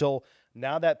potential.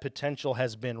 Now that potential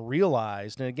has been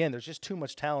realized. And again, there's just too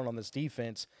much talent on this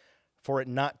defense for it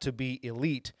not to be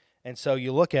elite. And so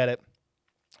you look at it,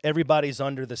 everybody's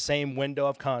under the same window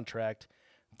of contract.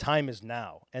 Time is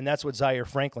now. And that's what Zaire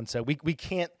Franklin said. We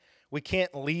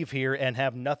can't leave here and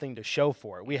have nothing to show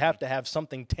for it. We have to have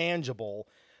something tangible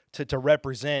to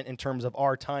represent in terms of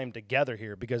our time together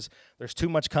here, because there's too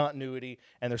much continuity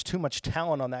and there's too much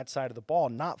talent on that side of the ball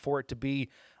not for it to be,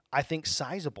 I think,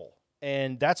 sizable.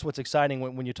 And that's what's exciting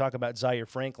when you talk about Zaire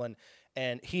Franklin.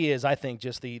 And he is, I think,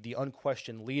 just the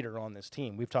unquestioned leader on this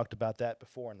team. We've talked about that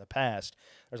before in the past.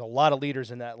 There's a lot of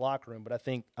leaders in that locker room, but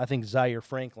I think Zaire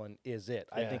Franklin is it.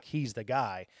 I think he's the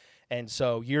guy. And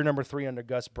so year number 3 under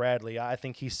Gus Bradley, I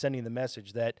think he's sending the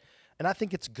message that, and I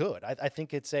think it's good. I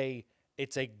think it's a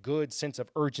good sense of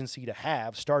urgency to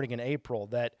have starting in April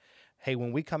that, hey,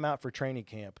 when we come out for training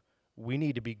camp, we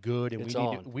need to be good,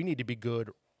 and we need to be good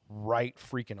right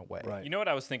freaking away. Right. You know what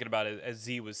I was thinking about as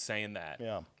Z was saying that?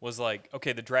 Yeah. Was like,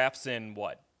 okay, the draft's in,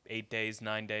 8 days,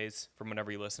 9 days from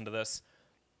whenever you listen to this.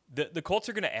 The Colts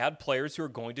are going to add players who are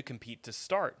going to compete to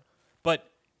start. But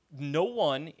no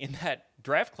one in that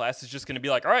draft class is just going to be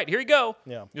like, all right, here you go.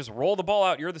 Yeah. Just roll the ball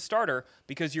out. You're the starter,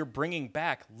 because you're bringing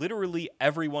back literally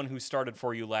everyone who started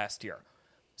for you last year.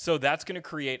 So that's going to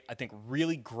create, I think,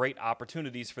 really great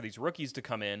opportunities for these rookies to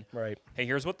come in. Right. Hey,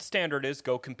 here's what the standard is.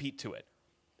 Go compete to it.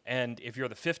 And if you're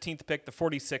the 15th pick, the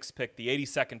 46th pick, the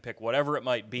 82nd pick, whatever it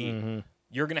might be,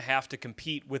 you're going to have to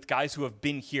compete with guys who have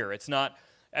been here. It's not,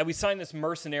 we signed this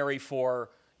mercenary for,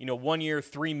 1 year,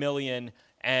 $3 million,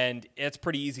 and it's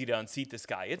pretty easy to unseat this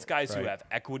guy. It's guys who have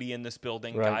equity in this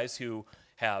building, guys who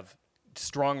have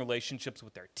strong relationships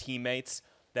with their teammates,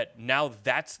 that now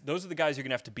those are the guys you're going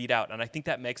to have to beat out. And I think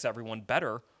that makes everyone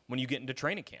better when you get into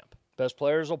training camp. Best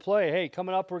players will play. Hey,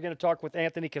 coming up, we're going to talk with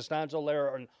Anthony Castonzo,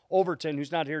 Larra Overton,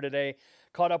 who's not here today.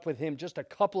 Caught up with him just a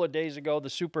couple of days ago, the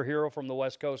superhero from the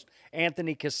West Coast,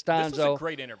 Anthony Castonzo. This was a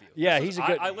great interview. Yeah, he's a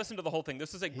good. I listened to the whole thing.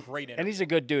 This is a great interview. And he's a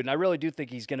good dude, and I really do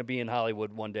think he's going to be in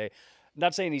Hollywood one day.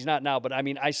 Not saying he's not now, but I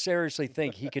mean, I seriously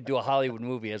think he could do a Hollywood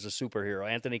movie as a superhero.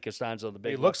 Anthony Castonzo, the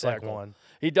big. He looks like one.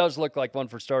 He does look like one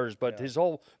for starters, but his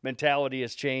whole mentality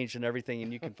has changed and everything,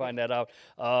 and you can find that out.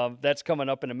 That's coming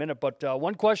up in a minute. But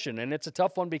one question, and it's a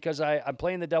tough one because I'm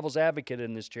playing the devil's advocate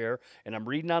in this chair, and I'm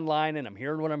reading online, and I'm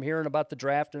hearing what I'm hearing about the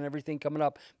draft and everything coming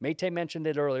up. Mayte mentioned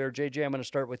it earlier. JJ, I'm going to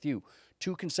start with you.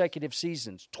 2 consecutive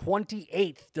seasons,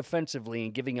 28th defensively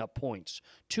in giving up points.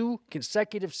 2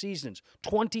 consecutive seasons,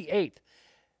 28th.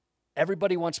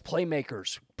 Everybody wants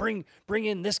playmakers. Bring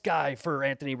in this guy for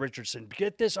Anthony Richardson.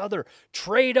 Get this other.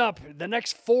 Trade up the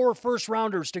next 4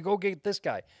 first-rounders to go get this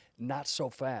guy. Not so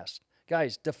fast.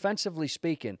 Guys, defensively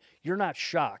speaking, you're not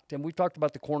shocked. And we've talked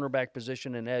about the cornerback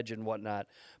position and edge and whatnot.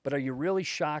 But are you really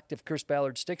shocked if Chris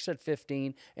Ballard sticks at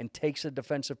 15 and takes a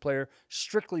defensive player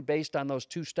strictly based on those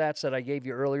 2 stats that I gave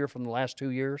you earlier from the last 2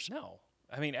 years? No.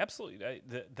 I mean, absolutely.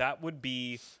 That would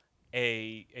be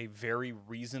a very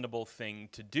reasonable thing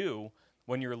to do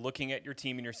when you're looking at your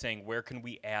team and you're saying, where can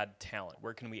we add talent?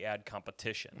 Where can we add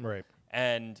competition? Right.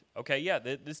 And, okay, yeah,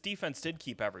 this defense did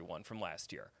keep everyone from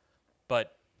last year.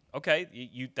 But,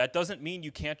 okay, that doesn't mean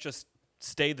you can't just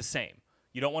stay the same.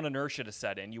 You don't want inertia to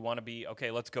set in. You want to be,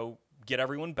 okay, let's go get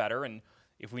everyone better. And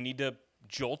if we need to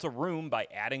jolt a room by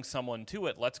adding someone to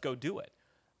it, let's go do it.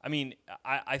 I mean,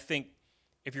 I think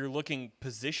if you're looking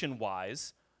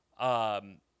position-wise, I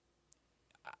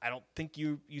don't think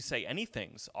you say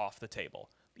anything's off the table,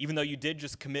 even though you did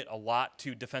just commit a lot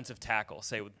to defensive tackle,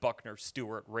 say with Buckner,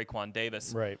 Stewart, Raekwon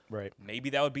Davis. Right. Maybe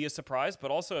that would be a surprise,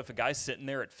 but also if a guy's sitting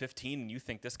there at 15 and you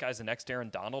think this guy's the next Aaron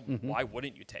Donald, why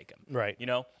wouldn't you take him? Right. You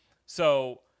know?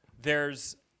 So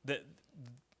there's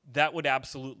that would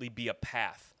absolutely be a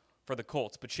path for the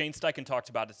Colts. But Shane Steichen talked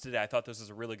about it today. I thought this was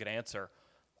a really good answer.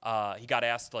 He got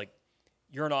asked, like,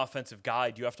 you're an offensive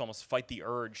guy. Do you have to almost fight the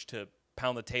urge to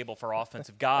pound the table for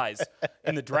offensive guys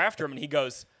in the draft room? And he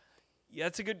goes, yeah,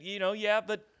 that's a good,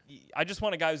 but I just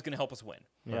want a guy who's going to help us win.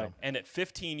 Yeah. And at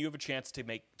 15, you have a chance to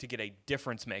get a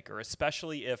difference maker,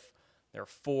 especially if there are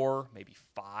 4, maybe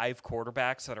 5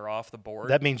 quarterbacks that are off the board.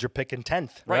 That means you're picking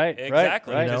 10th. Right,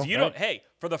 exactly. right. Because you don't, hey,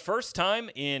 for the first time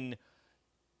in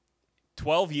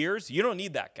 12 years, you don't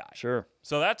need that guy. Sure.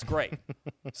 So that's great.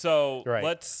 So Right.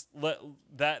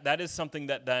 that is something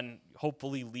that then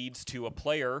hopefully leads to a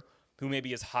player who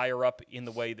maybe is higher up in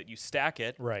the way that you stack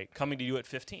it, Right. coming to you at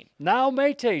 15. Now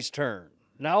Mate's turn.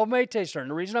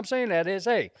 The reason I'm saying that is,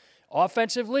 hey,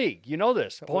 offensive league. You know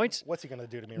this. Points. What's he going to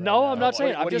do to me right No, now? I'm not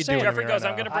saying. I'm What are just you doing saying. to me Jeffrey right goes, now?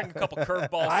 I'm going to bring a couple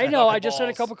curveballs. I know. I just said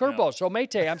a couple curveballs. So,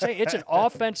 Mate, I'm saying it's an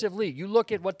offensive league. You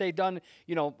look at what they've done.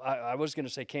 I was going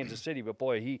to say Kansas City, but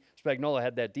boy, Spagnuolo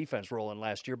had that defense rolling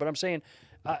last year. But I'm saying,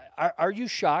 are you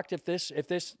shocked if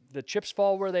the chips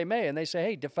fall where they may, and they say,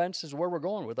 hey, defense is where we're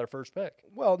going with our first pick?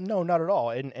 Well, no, not at all.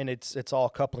 And it's all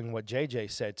coupling what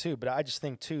JJ said too. But I just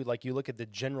think too, like you look at the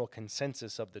general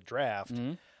consensus of the draft.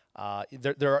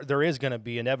 There is going to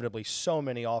be inevitably so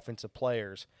many offensive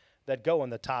players that go in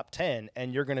the top 10,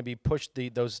 and you're going to be pushed.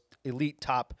 Those elite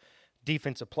top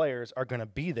defensive players are going to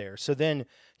be there. So then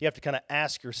you have to kind of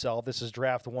ask yourself, this is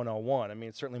draft 101. I mean,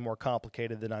 it's certainly more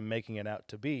complicated than I'm making it out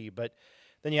to be, but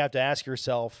then you have to ask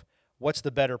yourself, what's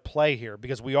the better play here?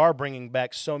 Because we are bringing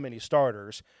back so many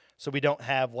starters, so we don't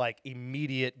have like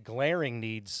immediate glaring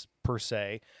needs per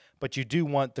se, but you do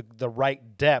want the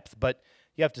right depth. But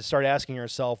you have to start asking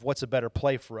yourself, what's a better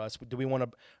play for us? Do we want to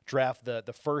draft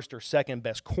the first or second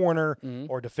best corner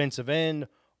or defensive end,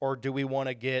 or do we want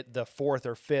to get the 4th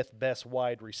or 5th best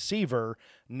wide receiver,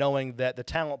 knowing that the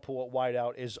talent pool at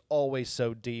wideout is always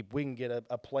so deep? We can get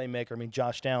a playmaker. I mean,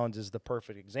 Josh Downs is the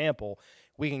perfect example.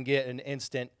 We can get an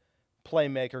instant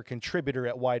playmaker contributor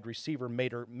at wide receiver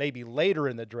maybe later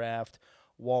in the draft,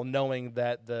 while knowing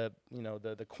that the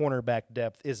cornerback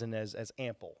depth isn't as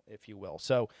ample, if you will.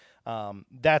 So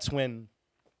that's when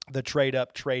the trade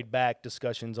up, trade back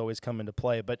discussions always come into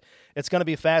play. But it's going to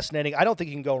be fascinating. I don't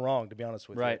think you can go wrong, to be honest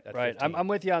with you. Right. At Right. 15. I'm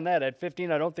with you on that. At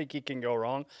 15, I don't think he can go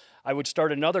wrong. I would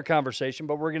start another conversation,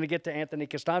 but we're going to get to Anthony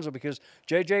Castonzo because,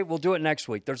 JJ, we'll do it next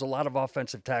week. There's a lot of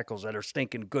offensive tackles that are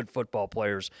stinking good football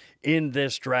players in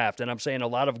this draft, and I'm saying a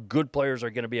lot of good players are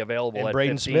going to be available And at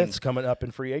Braden 15. Smith's coming up in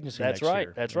free agency That's next right.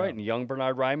 year. That's right. And young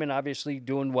Bernard Ryman obviously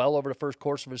doing well over the first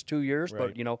course of his 2 years,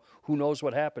 Right. but, who knows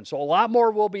what happens. So a lot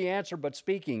more will be answered, but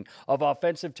speaking of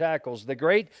offensive tackles,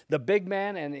 the big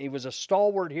man, and he was a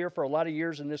stalwart here for a lot of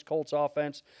years in this Colts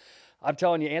offense. I'm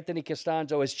telling you, Anthony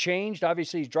Castonzo has changed.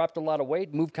 Obviously, he's dropped a lot of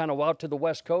weight, moved kind of out to the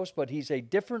West Coast, but he's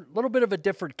little bit of a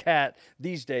different cat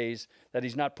these days that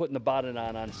he's not putting the bonnet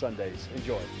on Sundays.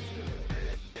 Enjoy.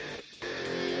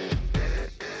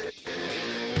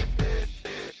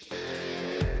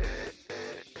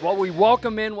 Well, we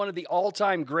welcome in one of the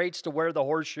all-time greats to wear the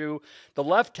horseshoe, the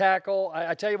left tackle.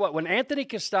 I tell you what, when Anthony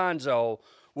Castonzo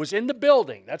was in the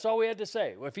building, that's all we had to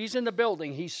say. If he's in the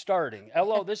building, he's starting.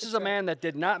 Hello, this is a man that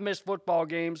did not miss football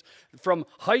games from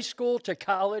high school to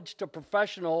college to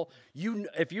professional.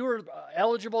 If you were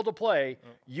eligible to play,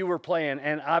 you were playing,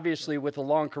 and obviously with a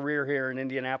long career here in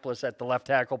Indianapolis at the left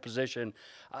tackle position.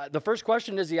 The first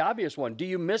question is the obvious one. Do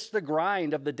you miss the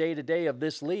grind of the day-to-day of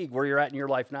this league where you're at in your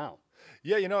life now?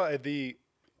 Yeah,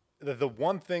 the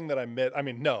one thing that I miss,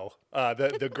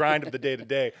 the grind of the day to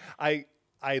day.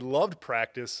 I loved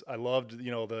practice. I loved,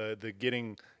 the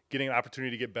getting an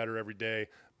opportunity to get better every day,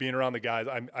 being around the guys.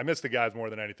 I miss the guys more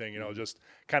than anything, just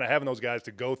kind of having those guys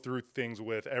to go through things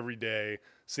with every day,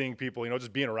 seeing people,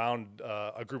 just being around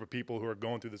a group of people who are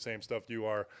going through the same stuff you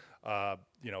are,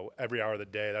 every hour of the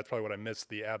day. That's probably what I miss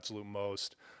the absolute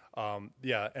most.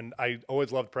 And I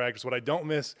always loved practice. What I don't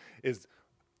miss is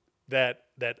that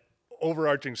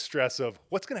overarching stress of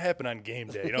what's going to happen on game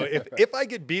day. If I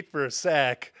get beat for a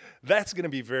sack, that's going to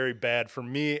be very bad for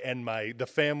me and the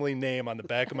family name on the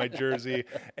back of my jersey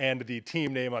and the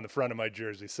team name on the front of my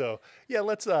jersey. So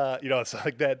let's it's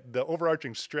like that. The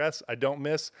overarching stress I don't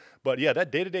miss, but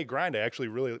that day-to-day grind I actually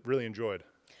really, really enjoyed.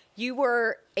 You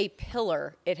were a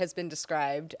pillar, it has been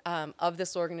described, of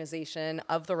this organization,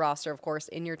 of the roster, of course,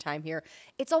 in your time here.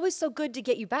 It's always so good to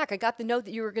get you back. I got the note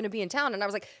that you were going to be in town, and I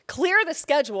was like, clear the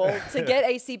schedule to get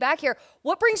AC back here.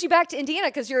 What brings you back to Indiana?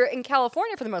 Because you're in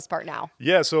California for the most part now.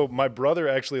 Yeah, so my brother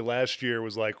actually last year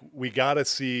was like, we got to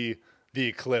see the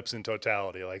eclipse in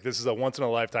totality. Like, this is a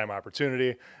once-in-a-lifetime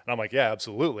opportunity. And I'm like, yeah,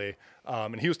 absolutely.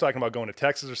 And he was talking about going to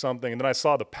Texas or something, and then I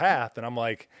saw the path, and I'm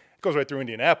like, goes right through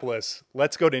Indianapolis.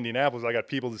 Let's go to Indianapolis. I got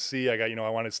people to see. I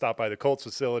wanted to stop by the Colts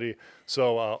facility.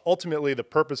 So ultimately, the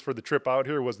purpose for the trip out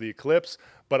here was the eclipse,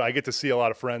 but I get to see a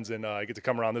lot of friends, and I get to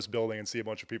come around this building and see a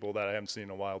bunch of people that I haven't seen in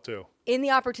a while, too. In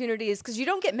the opportunities, because you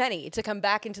don't get many to come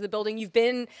back into the building. You've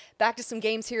been back to some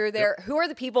games here or there. Yep. Who are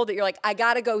the people that you're like, I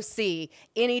got to go see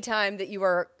anytime that you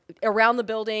are around the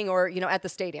building or, at the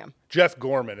stadium? Jeff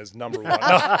Gorman is number one.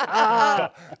 I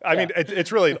mean,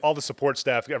 it's really all the support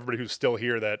staff, everybody who's still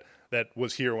here that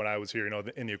was here when I was here,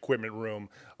 in the equipment room,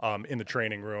 in the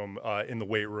training room, in the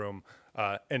weight room.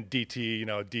 And DT,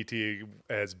 DT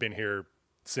has been here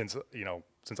since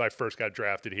I first got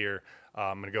drafted here.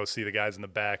 I'm going to go see the guys in the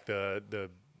back.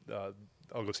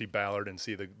 I'll go see Ballard and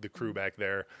see the crew back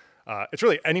there. It's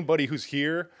really anybody who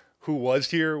was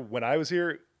here when I was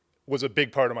here, was a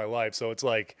big part of my life. So it's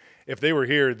like, if they were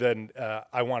here, then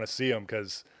I want to see them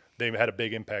because they had a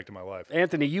big impact in my life.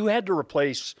 Anthony, you had to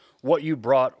replace what you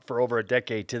brought for over a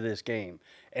decade to this game.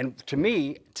 And to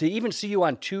me, to even see you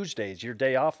on Tuesdays, your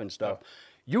day off and stuff,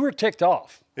 you were ticked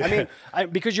off. I mean,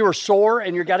 because you were sore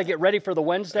and you got to get ready for the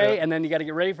Wednesday and then you got to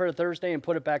get ready for the Thursday and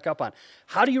put it back up on.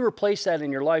 How do you replace that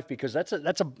in your life? Because that's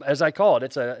a as I call it,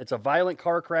 it's a violent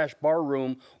car crash bar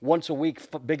room once a week,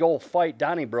 big old fight,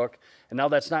 Donnybrook, and now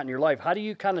that's not in your life. How do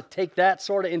you kind of take that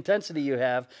sort of intensity you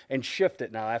have and shift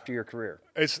it now after your career?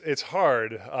 It's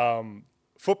hard.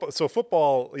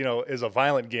 Football, is a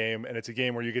violent game, and it's a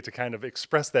game where you get to kind of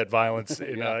express that violence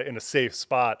in a safe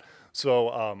spot. So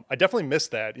I definitely miss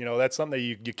that. That's something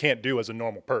that you can't do as a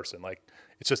normal person. Like,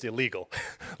 it's just illegal.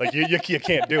 Like, you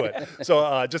can't do it.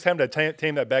 So just having to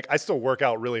tame that back. I still work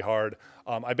out really hard.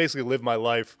 I basically live my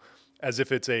life as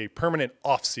if it's a permanent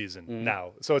off season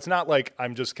now. So it's not like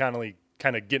I'm just kind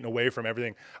of getting away from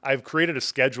everything. I've created a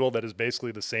schedule that is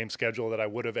basically the same schedule that I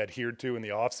would have adhered to in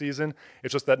the off season.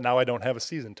 It's just that now I don't have a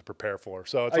season to prepare for.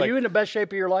 So it's you in the best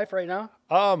shape of your life right now?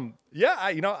 Yeah,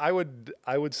 I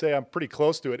would say I'm pretty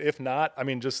close to it. If not, I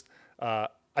mean, just I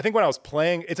think when I was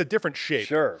playing, it's a different shape.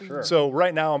 Sure. So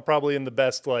right now I'm probably in the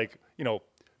best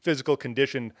physical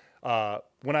condition.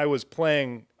 When I was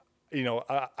playing,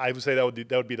 I would say that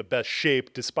would be the best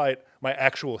shape, despite my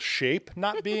actual shape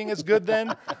not being as good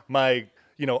then. My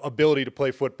ability to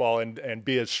play football and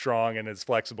be as strong and as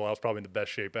flexible, I was probably in the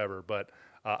best shape ever. But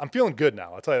I'm feeling good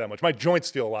now. I'll tell you that much. My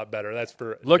joints feel a lot better. That's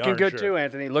for looking good sure. too,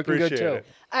 Anthony. Looking Appreciate good too. It.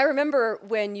 I remember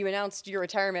when you announced your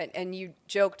retirement and you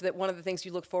joked that one of the things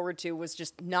you looked forward to was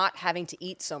just not having to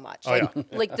eat so much.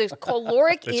 Like the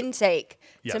caloric intake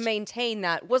to maintain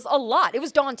that was a lot. It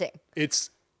was daunting. It's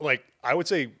like, I would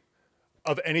say,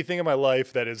 of anything in my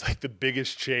life that is like the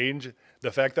biggest change,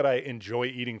 the fact that I enjoy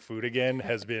eating food again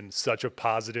has been such a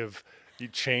positive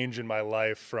change in my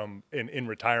life from in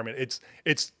retirement.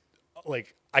 It's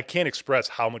like, I can't express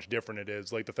how much different it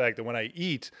is. Like, the fact that when I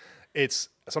eat, it's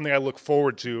something I look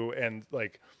forward to. And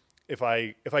like, if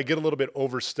I get a little bit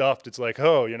overstuffed, it's like,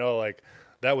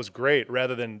 that was great,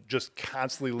 rather than just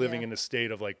constantly living in a state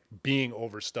of like being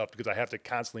overstuffed because I have to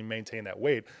constantly maintain that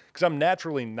weight, because I'm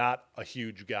naturally not a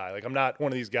huge guy. Like, I'm not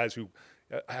one of these guys who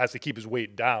has to keep his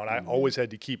weight down. I always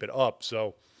had to keep it up.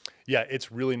 So yeah,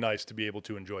 it's really nice to be able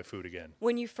to enjoy food again.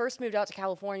 When you first moved out to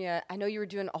California, I know you were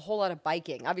doing a whole lot of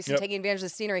biking, obviously taking advantage of the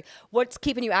scenery. What's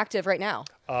keeping you active right now?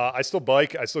 I still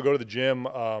bike. I still go to the gym.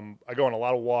 I go on a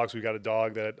lot of walks. We got a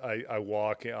dog that I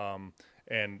walk,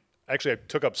 and actually I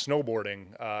took up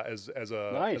snowboarding as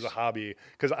Nice. a hobby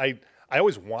because I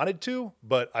always wanted to,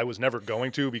 but I was never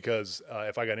going to because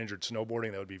if I got injured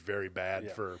snowboarding, that would be very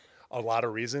bad for a lot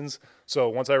of reasons. So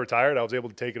once I retired, I was able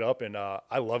to take it up, and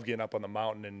I love getting up on the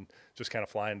mountain and just kind of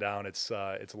flying down. It's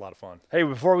a lot of fun. Hey,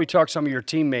 before we talk some of your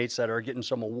teammates that are getting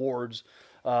some awards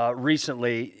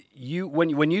recently,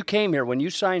 when you came here, when you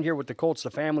signed here with the Colts,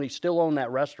 the family still owned that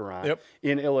restaurant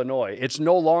in Illinois. It's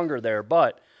no longer there,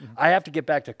 but I have to get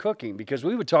back to cooking because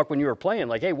we would talk when you were playing,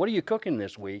 like, hey, what are you cooking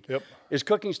this week? Is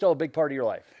cooking still a big part of your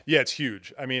life? Yeah, it's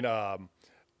huge. I mean,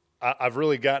 I've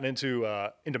really gotten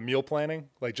into meal planning,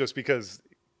 like just because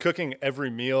cooking every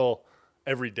meal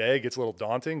every day gets a little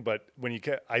daunting. But when you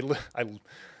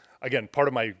again, part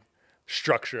of my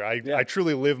structure, I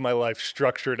truly live my life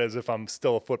structured as if I'm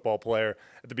still a football player.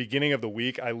 At the beginning of the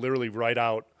week, I literally write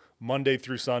out Monday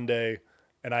through Sunday,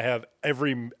 and I have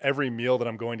every meal that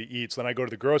I'm going to eat. So when I go to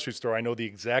the grocery store, I know the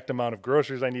exact amount of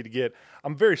groceries I need to get.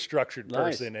 I'm a very structured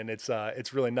person, and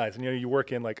it's really nice. And you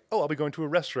work in like, oh, I'll be going to a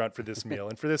restaurant for this meal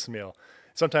and for this meal.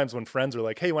 Sometimes when friends are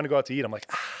like, hey, you want to go out to eat? I'm like,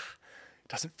 it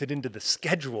doesn't fit into the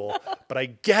schedule, but I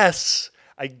guess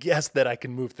that I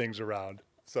can move things around.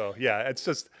 So yeah, it's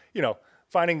just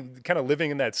finding kind of living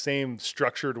in that same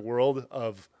structured world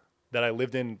of that I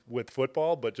lived in with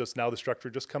football, but just now the structure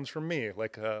just comes from me,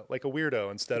 like a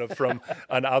weirdo instead of from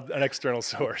an external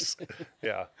source.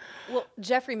 Yeah. Well,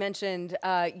 Jeffrey mentioned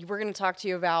we're going to talk to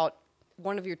you about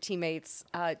one of your teammates,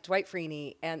 Dwight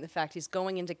Freeney, and the fact he's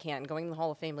going into Canton, going in the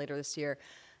Hall of Fame later this year.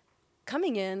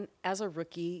 Coming in as a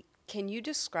rookie, can you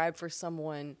describe for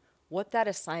someone what that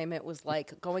assignment was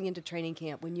like going into training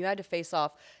camp when you had to face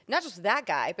off not just that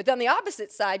guy, but on the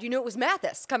opposite side, it was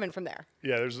Mathis coming from there?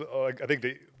 Yeah, I think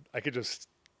I could just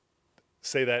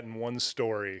say that in one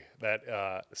story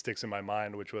that sticks in my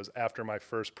mind, which was after my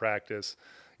first practice.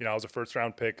 I was a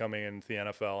first-round pick coming into the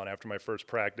NFL, and after my first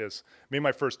practice, maybe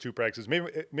my first two practices, maybe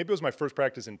it was my first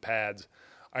practice in pads,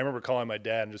 I remember calling my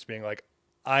dad and just being like,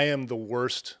 I am the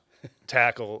worst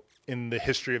tackle in the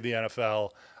history of the NFL.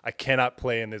 I cannot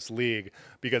play in this league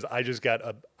because I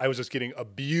was just getting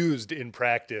abused in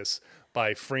practice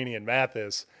by Freeney and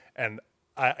Mathis, and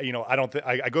I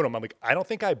go to him, I'm like, I don't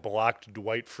think I blocked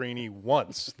Dwight Freeney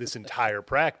once this entire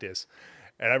practice.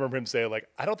 And I remember him saying, like,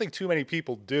 I don't think too many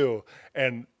people do.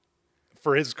 And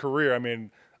for his career, I mean,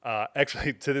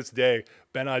 actually to this day,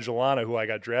 Ben Ajalana, who I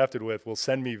got drafted with, will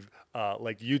send me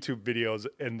like YouTube videos,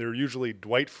 and they're usually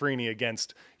Dwight Freeney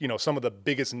against, some of the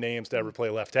biggest names to ever play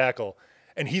left tackle.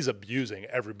 And he's abusing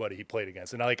everybody he played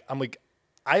against. And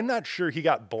I'm not sure he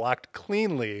got blocked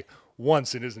cleanly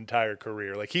once in his entire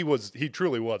career. Like he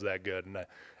truly was that good.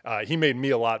 And he made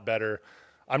me a lot better.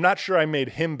 I'm not sure I made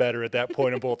him better at that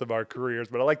point in both of our careers,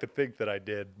 but I like to think that I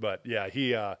did. But yeah,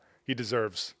 he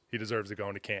deserves to go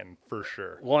into Canton for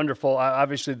sure. Wonderful.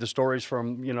 Obviously the stories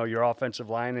from, your offensive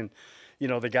line and,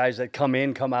 the guys that come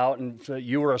in, come out, and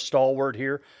you were a stalwart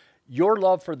here. Your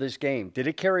love for this game, did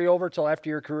it carry over till after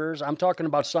your careers? I'm talking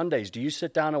about Sundays. Do you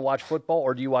sit down and watch football,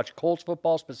 or do you watch Colts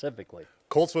football specifically?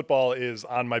 Colts football is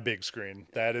on my big screen.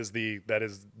 That is the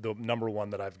number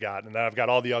one that I've got. And then I've got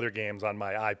all the other games on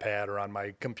my iPad or on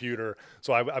my computer.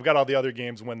 So I've got all the other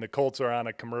games. When the Colts are on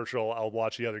a commercial, I'll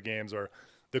watch the other games. Or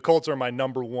the Colts are my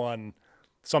number one.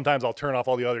 Sometimes I'll turn off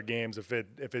all the other games if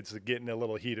it's getting a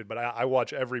little heated. But I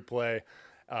watch every play.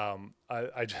 I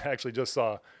actually just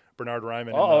saw Bernard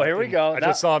Ryman. Here we go. I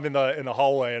just saw him in the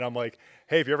hallway, and I'm like,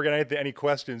 hey, if you ever got any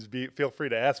questions, feel free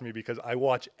to ask me, because I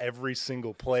watch every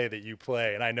single play that you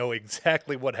play, and I know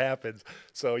exactly what happens.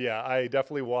 So yeah, I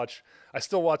definitely watch. I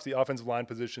still watch the offensive line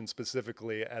position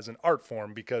specifically as an art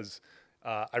form, because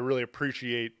I really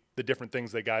appreciate the different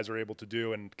things that guys are able to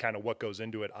do and kind of what goes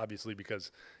into it, obviously,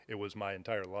 because it was my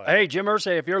entire life. Hey, Jim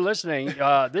Irsay, if you're listening,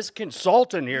 this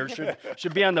consultant here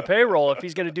should be on the payroll if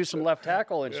he's going to do some left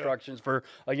tackle instructions for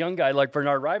a young guy like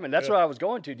Bernard Ryman. That's what I was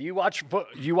going to. Do you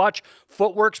watch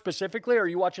footwork specifically, or are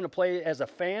you watching a play as a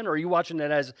fan, or are you watching it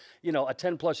as, a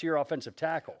 10-plus year offensive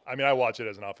tackle? I mean, I watch it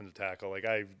as an offensive tackle. Like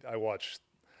I watch.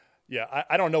 Yeah,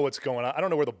 I don't know what's going on. I don't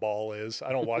know where the ball is.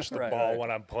 I don't watch the ball when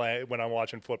I'm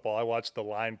watching football. I watch the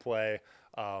line play,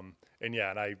 and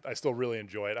I still really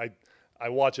enjoy it. I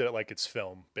watch it like it's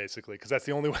film, basically, because that's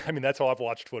the only way. I mean, that's how I've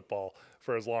watched football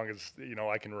for as long as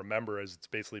I can remember, as it's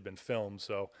basically been filmed.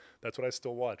 So that's what I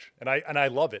still watch, and I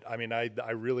love it. I mean, I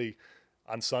really.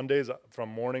 On Sundays, from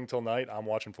morning till night, I'm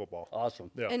watching football.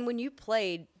 Awesome. Yeah. And when you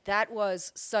played, that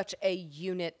was such a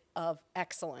unit of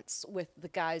excellence with the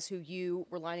guys who you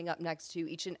were lining up next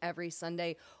to each and every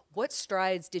Sunday. What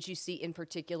strides did you see in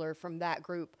particular from that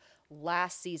group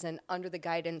last season under the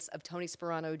guidance of Tony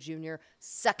Sperano Jr.,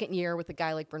 second year with a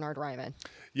guy like Bernard Ryman?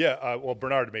 Yeah, well,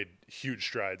 Bernard made huge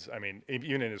strides. I mean,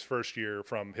 even in his first year,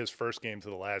 from his first game to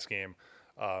the last game,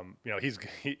 he's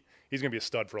going to be a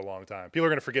stud for a long time. People are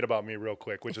going to forget about me real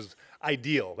quick, which is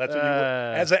ideal. That's what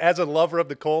as a lover of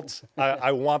the Colts,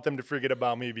 I want them to forget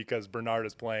about me because Bernard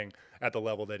is playing at the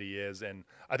level that he is. And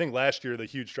I think last year the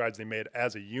huge strides they made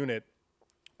as a unit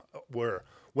were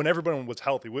when everyone was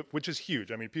healthy, which is huge.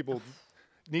 I mean, people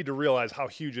need to realize how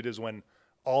huge it is when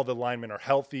all the linemen are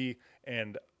healthy,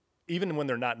 and even when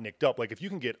they're not nicked up. Like if you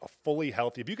can get a fully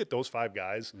healthy, if you get those 5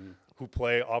 guys who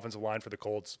play offensive line for the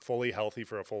Colts fully healthy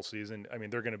for a full season, I mean,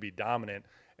 they're going to be dominant.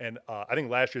 And I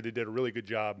think last year they did a really good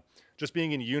job just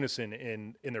being in unison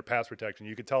in their pass protection.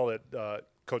 You could tell that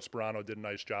Coach Sperano did a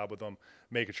nice job with them,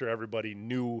 making sure everybody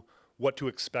knew what to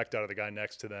expect out of the guy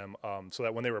next to them, so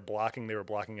that when they were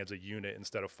blocking as a unit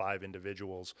instead of 5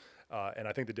 individuals. And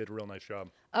I think they did a real nice job.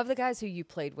 Of the guys who you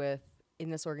played with in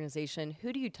this organization,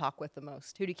 who do you talk with the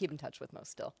most? Who do you keep in touch with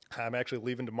most still? I'm actually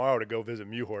leaving tomorrow to go visit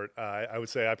Muhort. I would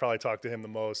say I probably talked to him the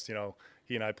most. You know,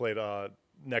 he and I played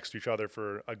next to each other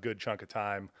for a good chunk of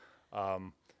time.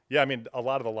 Yeah, I mean, a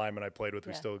lot of the linemen I played with,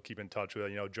 we still keep in touch with.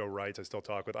 You know, Joe Wrights, I still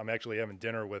talk with. I'm actually having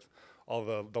dinner with all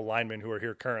the linemen who are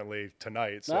here currently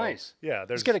tonight. So, nice. Yeah,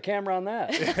 let's get a camera on that.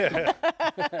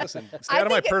 Listen, stay out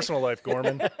of my personal life,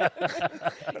 Gorman.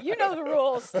 You know the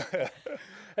rules.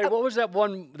 Hey, what was that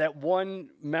one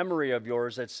memory of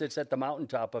yours that sits at the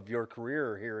mountaintop of your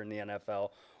career here in the NFL,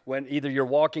 when either you're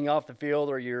walking off the field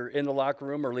or you're in the locker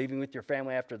room or leaving with your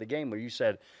family after the game, where you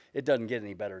said, it doesn't get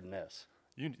any better than this?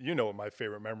 You know what my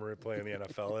favorite memory of playing in the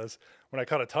NFL is? When I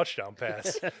caught a touchdown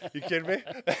pass. You kidding me?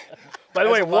 By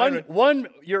the way,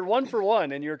 you're 1 for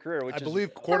 1 in your career, which I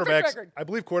believe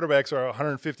quarterbacks are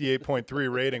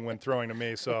 158.3 rating when throwing to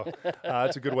me, so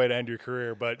that's a good way to end your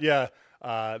career. But yeah,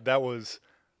 that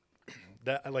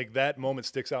moment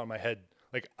sticks out in my head.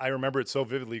 Like I remember it so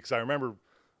vividly because I remember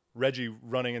Reggie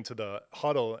running into the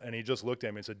huddle, and he just looked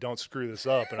at me and said, "Don't screw this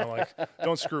up." And I'm like,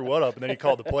 "Don't screw what up?" And then he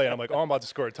called the play, and I'm like, "Oh, I'm about to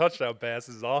score a touchdown pass.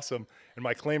 This is awesome." And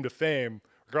my claim to fame,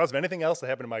 regardless of anything else that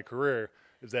happened in my career,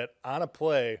 is that on a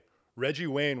play, Reggie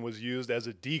Wayne was used as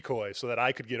a decoy so that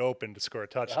I could get open to score a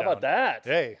touchdown. How about that?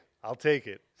 Hey, I'll take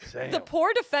it. The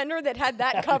poor defender that had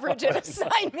that coverage and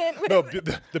assignment. No,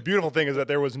 the beautiful thing is that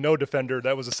there was no defender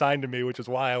that was assigned to me, which is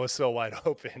why I was so wide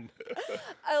open.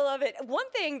 I love it. One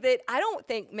thing that I don't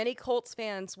think many Colts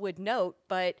fans would note,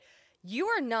 but you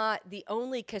are not the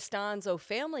only Castonzo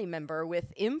family member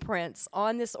with imprints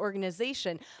on this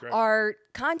organization. Correct. Our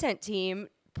content team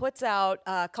puts out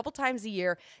a couple times a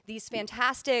year these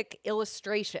fantastic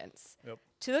illustrations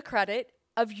to the credit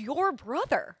of your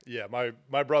brother. Yeah,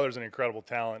 my brother's an incredible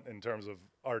talent in terms of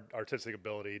artistic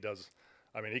ability.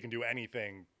 He can do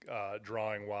anything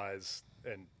drawing wise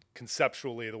and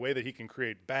conceptually. The way that he can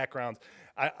create backgrounds.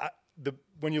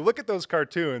 When you look at those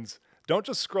cartoons, don't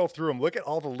just scroll through them. Look at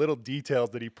all the little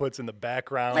details that he puts in the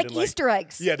background, like Easter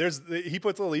eggs. Yeah, he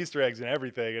puts little Easter eggs in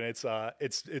everything, and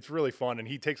it's really fun. And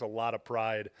he takes a lot of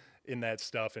pride in that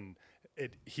stuff, and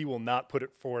he will not put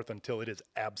it forth until it is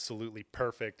absolutely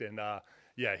perfect. And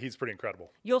yeah, he's pretty incredible.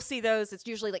 You'll see those. It's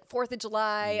usually like 4th of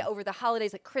July, over the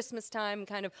holidays, like Christmas time,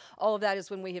 kind of all of that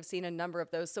is when we have seen a number of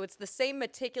those. So it's the same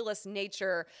meticulous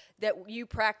nature that you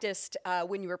practiced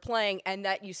when you were playing and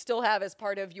that you still have as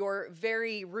part of your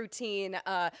very routine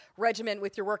regimen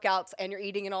with your workouts and your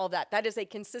eating and all of that. That is a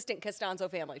consistent Castonzo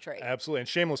family trait. Absolutely. And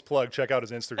shameless plug, check out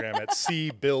his Instagram at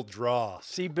CBillDraw.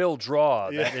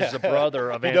 CBillDraw. That is the brother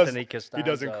of Anthony Castonzo. He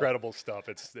does incredible stuff.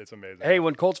 It's amazing. Hey,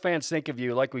 when Colts fans think of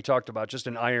you, like we talked about, just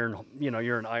an iron,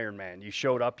 you're an Iron Man. You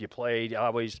showed up, you played. I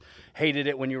always hated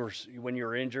it when you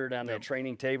were injured on that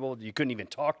training table. You couldn't even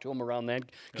talk to him around then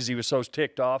because he was so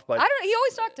ticked off. But he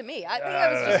always talked to me. I think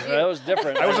that was just you. That was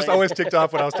different. I was just always ticked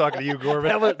off when I was talking to you, Gorman.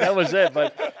 that was it.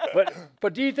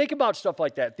 But do you think about stuff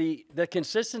like that? The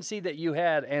consistency that you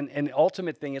had, and the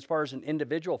ultimate thing as far as an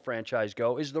individual franchise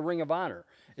go is the Ring of Honor.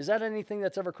 Is that anything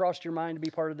that's ever crossed your mind to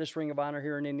be part of this Ring of Honor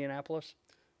here in Indianapolis?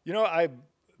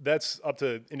 That's up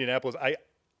to Indianapolis.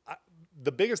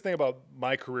 The biggest thing about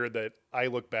my career that I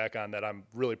look back on that I'm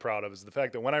really proud of is the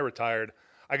fact that when I retired,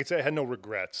 I could say I had no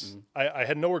regrets. I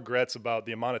had no regrets about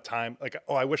the amount of time. Like,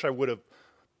 I wish I would have,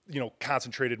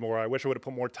 concentrated more. I wish I would have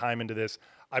put more time into this.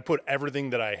 I put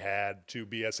everything that I had to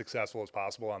be as successful as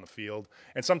possible on the field.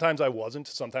 And sometimes I wasn't.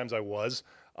 Sometimes I was.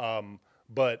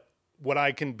 But what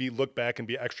I can look back and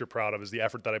be extra proud of is the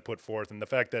effort that I put forth and the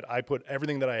fact that I put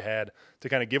everything that I had to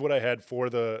kind of give what I had for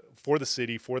the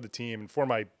city, for the team, and for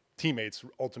my teammates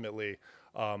ultimately.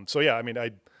 So yeah,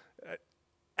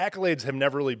 accolades have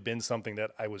never really been something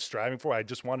that I was striving for. I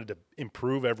just wanted to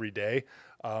improve every day.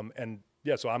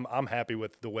 So I'm happy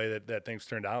with the way that things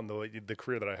turned out and the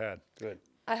career that I had. Good.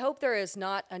 I hope there is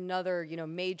not another,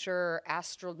 major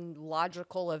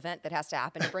astrological event that has to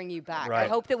happen to bring you back. Right. I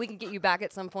hope that we can get you back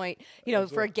at some point,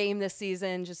 for a game this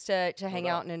season, just to hang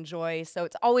out and enjoy. So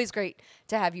it's always great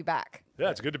to have you back. Yeah,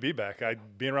 it's good to be back.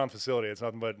 Being around the facility, it's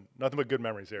nothing but good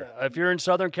memories here. If you're in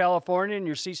Southern California and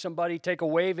you see somebody take a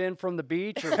wave in from the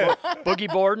beach or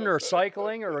boogie boarding or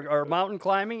cycling or mountain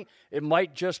climbing, it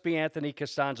might just be Anthony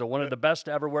Castonzo, one of the best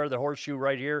to ever wear the horseshoe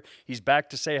right here. He's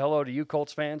back to say hello to you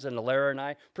Colts fans and to Larra and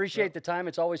I. Appreciate the time.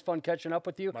 It's always fun catching up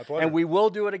with you. My pleasure. And we will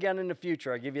do it again in the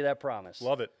future. I give you that promise.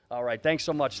 Love it. All right. Thanks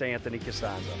so much to Anthony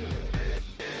Castonzo.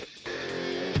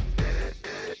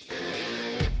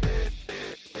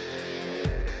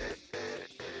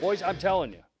 Boys, I'm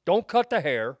telling you, don't cut the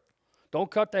hair.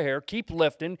 Don't cut the hair. Keep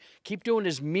lifting. Keep doing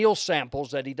his meal samples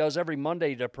that he does every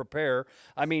Monday to prepare.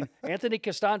 I mean, Anthony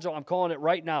Castonzo, I'm calling it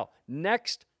right now,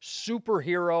 next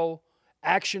superhero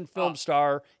action film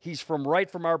star. He's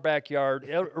right from our backyard,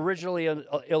 originally in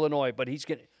Illinois, but he's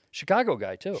getting Chicago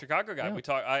guy too. Chicago guy. Yeah. We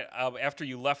talked after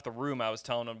you left the room. I was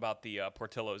telling him about the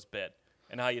Portillo's bit.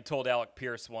 And how you told Alec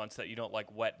Pierce once that you don't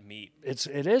like wet meat. It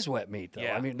is wet meat, though.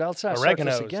 Yeah. I mean, let's not Oregano's. start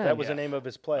this again. That was the name of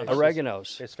his place.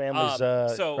 Oregano's. His family's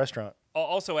restaurant.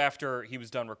 Also, after he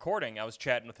was done recording, I was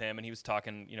chatting with him, and he was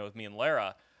talking, with me and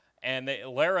Larra. And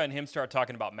Larra and him started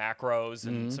talking about macros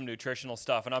and some nutritional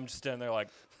stuff. And I'm just standing there like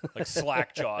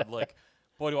slack-jawed, like,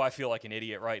 boy, do I feel like an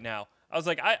idiot right now. I was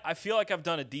like, I feel like I've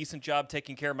done a decent job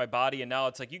taking care of my body, and now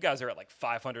it's like you guys are at like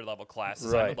 500 level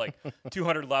classes. Right. I'm at like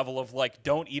 200 level of like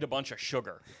don't eat a bunch of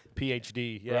sugar.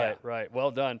 PhD, yeah. Right. Well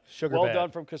done. Well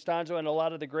done from Castonzo, and a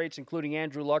lot of the greats, including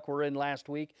Andrew Luck, were in last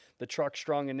week. The Truck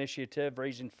Strong Initiative,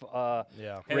 raising. Hey,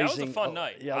 that was a fun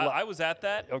night. Yeah, I was at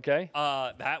that. Okay.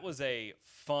 That was a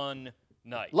fun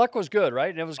night. Luck was good,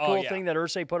 right? And it was a cool thing that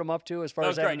Irsay put him up to as far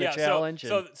as having the challenge.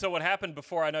 So what happened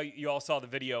before? I know you all saw the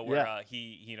video where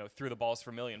he threw the balls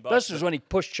for $1 million. This is when he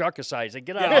pushed Chuck aside. He's like,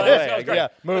 "Get out of the way!" That was great. Yeah,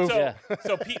 move.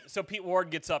 So Pete Ward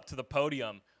gets up to the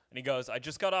podium and he goes, "I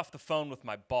just got off the phone with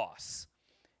my boss,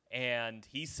 and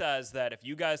he says that if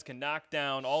you guys can knock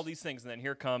down all these things, and then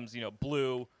here comes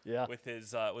Blue with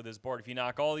his board. If you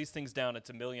knock all these things down,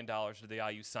 it's $1 million to the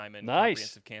IU Simon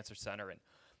Comprehensive Cancer Center." And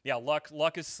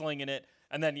Luck is slinging it.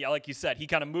 And then, like you said, he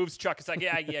kind of moves Chuck. It's like,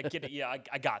 get it. Yeah,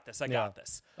 I got this. I got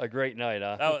this. A great night,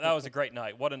 huh? That was a great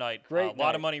night. What a night. Great a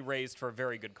lot of money raised for a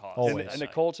very good cause. Always. And the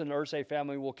Colts and Irsay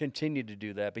family will continue to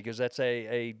do that because that's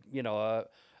an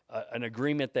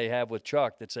agreement they have with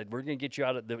Chuck that said, we're going to get you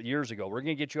out of years ago. We're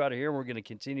going to get you out of here, and we're going to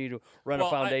continue to run a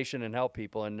foundation and help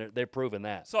people, and they've proven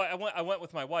that. So I went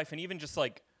with my wife, and even just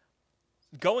like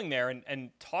going there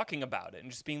and talking about it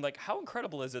and just being like, how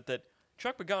incredible is it that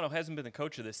Chuck Pagano hasn't been the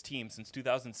coach of this team since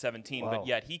 2017, but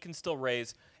yet he can still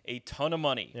raise a ton of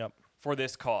money for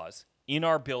this cause in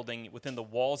our building, within the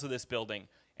walls of this building,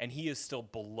 and he is still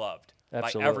beloved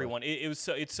by everyone.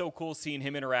 It's so cool seeing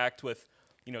him interact with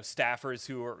staffers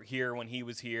who were here when he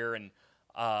was here, and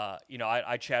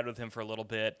I chatted with him for a little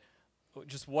bit.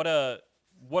 Just what a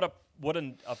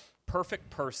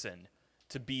perfect person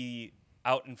to be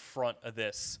out in front of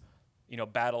this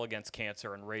battle against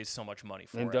cancer and raise so much money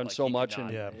for it. And done so much. He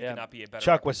could not be a better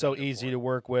Chuck was so easy to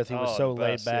work with. He was so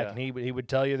laid back, and he would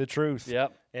tell you the truth.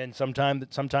 Yep. And sometimes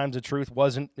the truth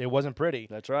wasn't pretty.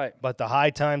 That's right. But the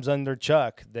high times under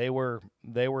Chuck, they were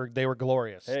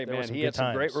glorious. Hey, there man, he had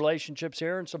some great relationships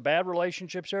here and some bad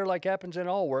relationships here, like happens in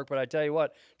all work. But I tell you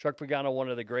what, Chuck Pagano, one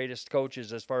of the greatest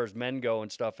coaches as far as men go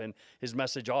and stuff, and his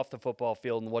message off the football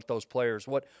field and what those players,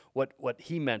 what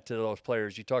he meant to those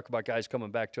players. You talk about guys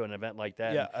coming back to an event like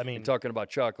that. Yeah, I mean, and talking about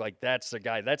Chuck, like that's the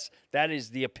guy. That is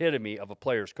the epitome of a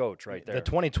player's coach right there. The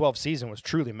 2012 season was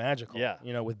truly magical.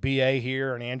 Yeah. With BA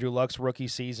here and Andrew Luck's rookie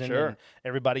season, Sure. and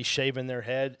everybody shaving their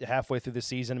head halfway through the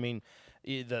season. I mean,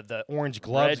 the orange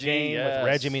gloves game with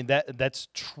Reggie. I mean, that's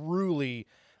truly.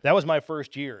 That was my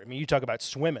first year. I mean, you talk about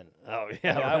swimming. Oh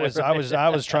yeah, I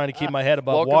was trying to keep my head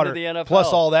above Welcome water. to the NFL. Plus,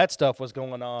 all that stuff was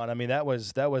going on. I mean, that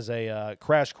was a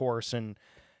crash course in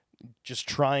just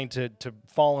trying to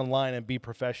fall in line and be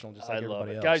professional, just like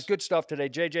everybody else. Guys, good stuff today.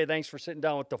 JJ, thanks for sitting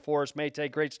down with DeForest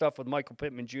Mayte. Great stuff with Michael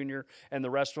Pittman Jr. and the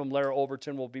rest of them. Larra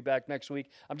Overton will be back next week.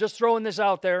 I'm just throwing this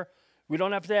out there. We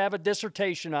don't have to have a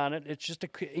dissertation on it. It's just an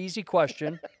easy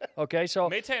question. Okay, so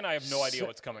Mayte and I have no idea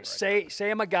what's coming now. Say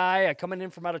I'm a guy. I'm coming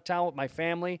in from out of town with my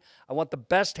family. I want the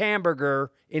best hamburger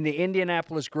in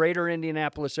the greater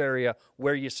Indianapolis area.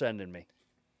 Where are you sending me?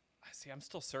 See, I'm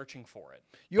still searching for it.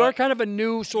 You are kind of a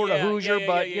new sort of Hoosier,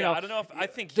 but you know. I don't know if I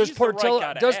think does he's the right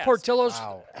guy to does ask. Portillo's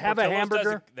have a Portillo's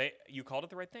hamburger? You called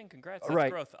it the right thing. Congrats. That's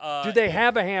Right. growth. Do they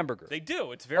have a hamburger? They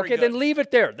do. It's very okay, good. then leave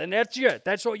it there. Then that's it.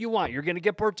 That's what you want. You're going to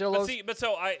get Portillo's.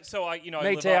 So I you know,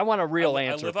 Mate, I want a real I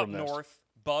answer live from up this. north.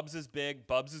 Bubs is big.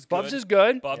 Bubs is good. Bubs is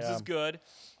good. Bubs is good.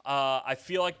 I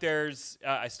feel like there's.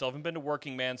 I still haven't been to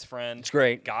Working Man's Friend. It's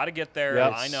great. Got to get there.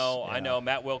 Yep. I know.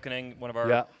 Matt Wilkening, one of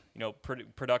our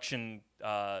production,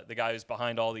 the guy who's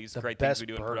behind all these great things we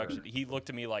do in production. He looked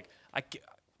at me like,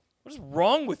 what is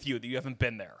wrong with you that you haven't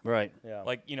been there? Right. Yeah.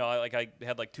 Like, you know, I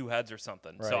had like 2 heads or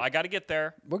something. Right. So I got to get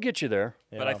there. We'll get you there.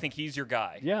 But I think he's your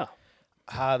guy. Yeah.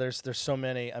 There's so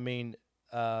many. I mean,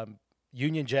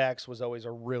 Union Jack's was always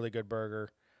a really good burger.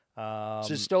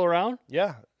 Is it still around?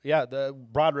 Yeah. The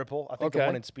Broad Ripple. I think the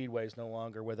one in Speedway is no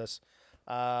longer with us.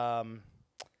 I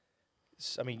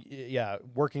mean,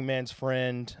 Working Man's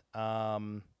Friend.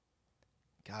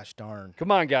 Gosh darn.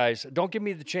 Come on, guys. Don't give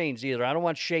me the chains either. I don't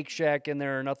want Shake Shack in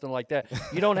there or nothing like that.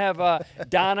 You don't have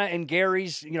Donna and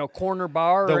Gary's, corner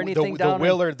bar or anything down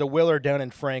the Willard down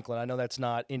in Franklin. I know that's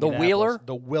not Indianapolis. The Wheeler?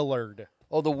 The Willard.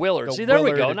 Oh, the Willard. The See, there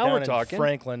we Willard go. Now down we're in talking.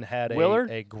 Franklin had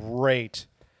a great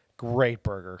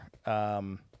burger.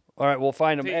 All right, we'll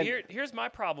find them. Here's my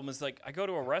problem is, like, I go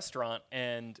to a restaurant,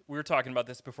 and we were talking about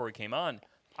this before we came on.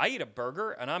 I eat a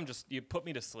burger, and you put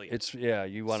me to sleep.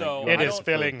 You want to. So it is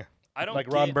filling. I don't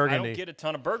like Ron Burgundy. I don't get a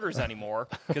ton of burgers anymore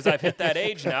because I've hit that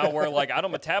age now where, like, I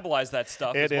don't metabolize that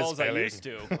stuff as well as I used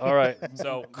to. All right.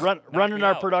 So running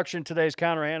our production today is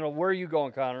Connor Handel. Where are you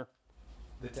going, Connor?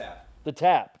 The Tap. The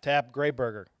Tap. Tap, great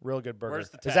burger, real good burger. Where's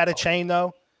the Tap? Is that a chain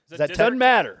though? Doesn't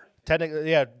matter. Technically,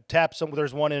 yeah. Tap.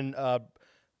 There's one in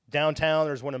downtown.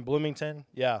 There's one in Bloomington.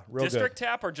 Yeah, real District good.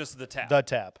 Tap or just the Tap? The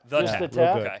Tap. Just the Tap?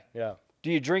 Real good. Okay. Yeah.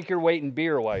 Do you drink your weight in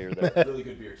beer while you're there? Really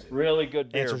good beer. Really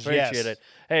good beer. Answer's Appreciate yes. it.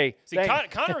 Hey, See,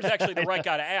 Connor is actually the right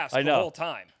guy to ask the whole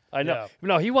time. I know. Yeah.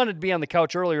 No, he wanted to be on the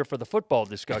couch earlier for the football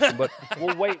discussion, but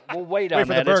we'll wait on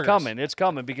for that. the burgers. It's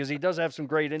coming because he does have some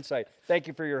great insight. Thank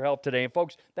you for your help today. And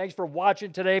folks, thanks for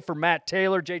watching today. For Matt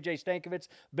Taylor, JJ Stankevitz,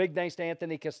 big thanks to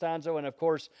Anthony Castonzo, and of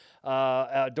course,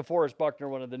 DeForest Buckner,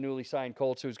 one of the newly signed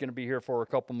Colts, who's going to be here for a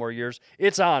couple more years.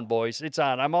 It's on, boys. It's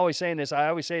on. I'm always saying this. I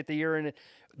always say it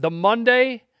the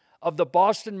Monday of the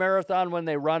Boston Marathon when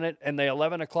they run it and the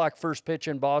 11 o'clock first pitch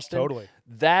in Boston. Totally.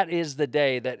 That is the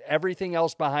day that everything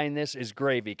else behind this is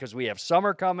gravy because we have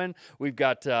summer coming. We've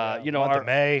got,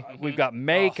 May. We've got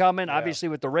May coming, obviously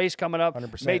with the race coming up. 100%.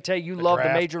 Mayte, you love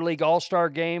draft. the Major League All-Star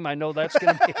game. I know that's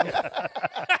going to be.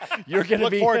 You're going to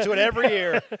Look be forward to it every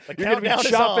year. You're going to be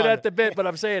chomping at the bit, but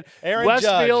I'm saying Aaron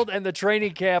Westfield Judge. and the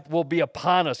training camp will be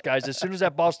upon us, guys. As soon as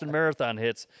that Boston Marathon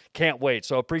hits, can't wait.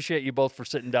 So appreciate you both for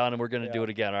sitting down, and we're going to do it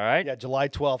again, all right? Yeah, July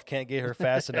 12th. Can't get here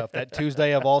fast enough. That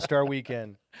Tuesday of All-Star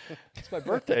Weekend. It's my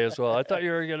birthday as well. I thought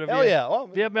you were going to be. Hell yeah.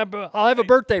 Well, I'll have a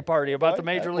birthday party about the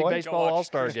Major League boy. Baseball Go watch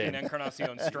All-Star Tristan game.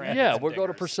 Encarnacion Strand. Yeah, and we'll go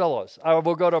to Dingers. Priscilla's.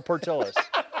 We'll go to Portillo's.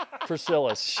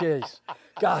 Priscilla's. Jeez.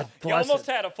 God You bless almost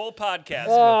it. had a full podcast.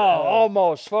 Oh,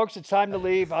 almost. Folks, it's time to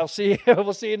leave. We'll see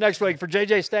you next week. For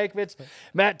JJ Stankevitz,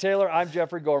 Matt Taylor, I'm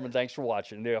Jeffrey Gorman. Thanks for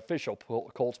watching the official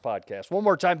Colts Podcast. One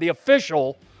more time, the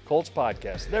official Colts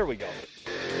Podcast. There we go.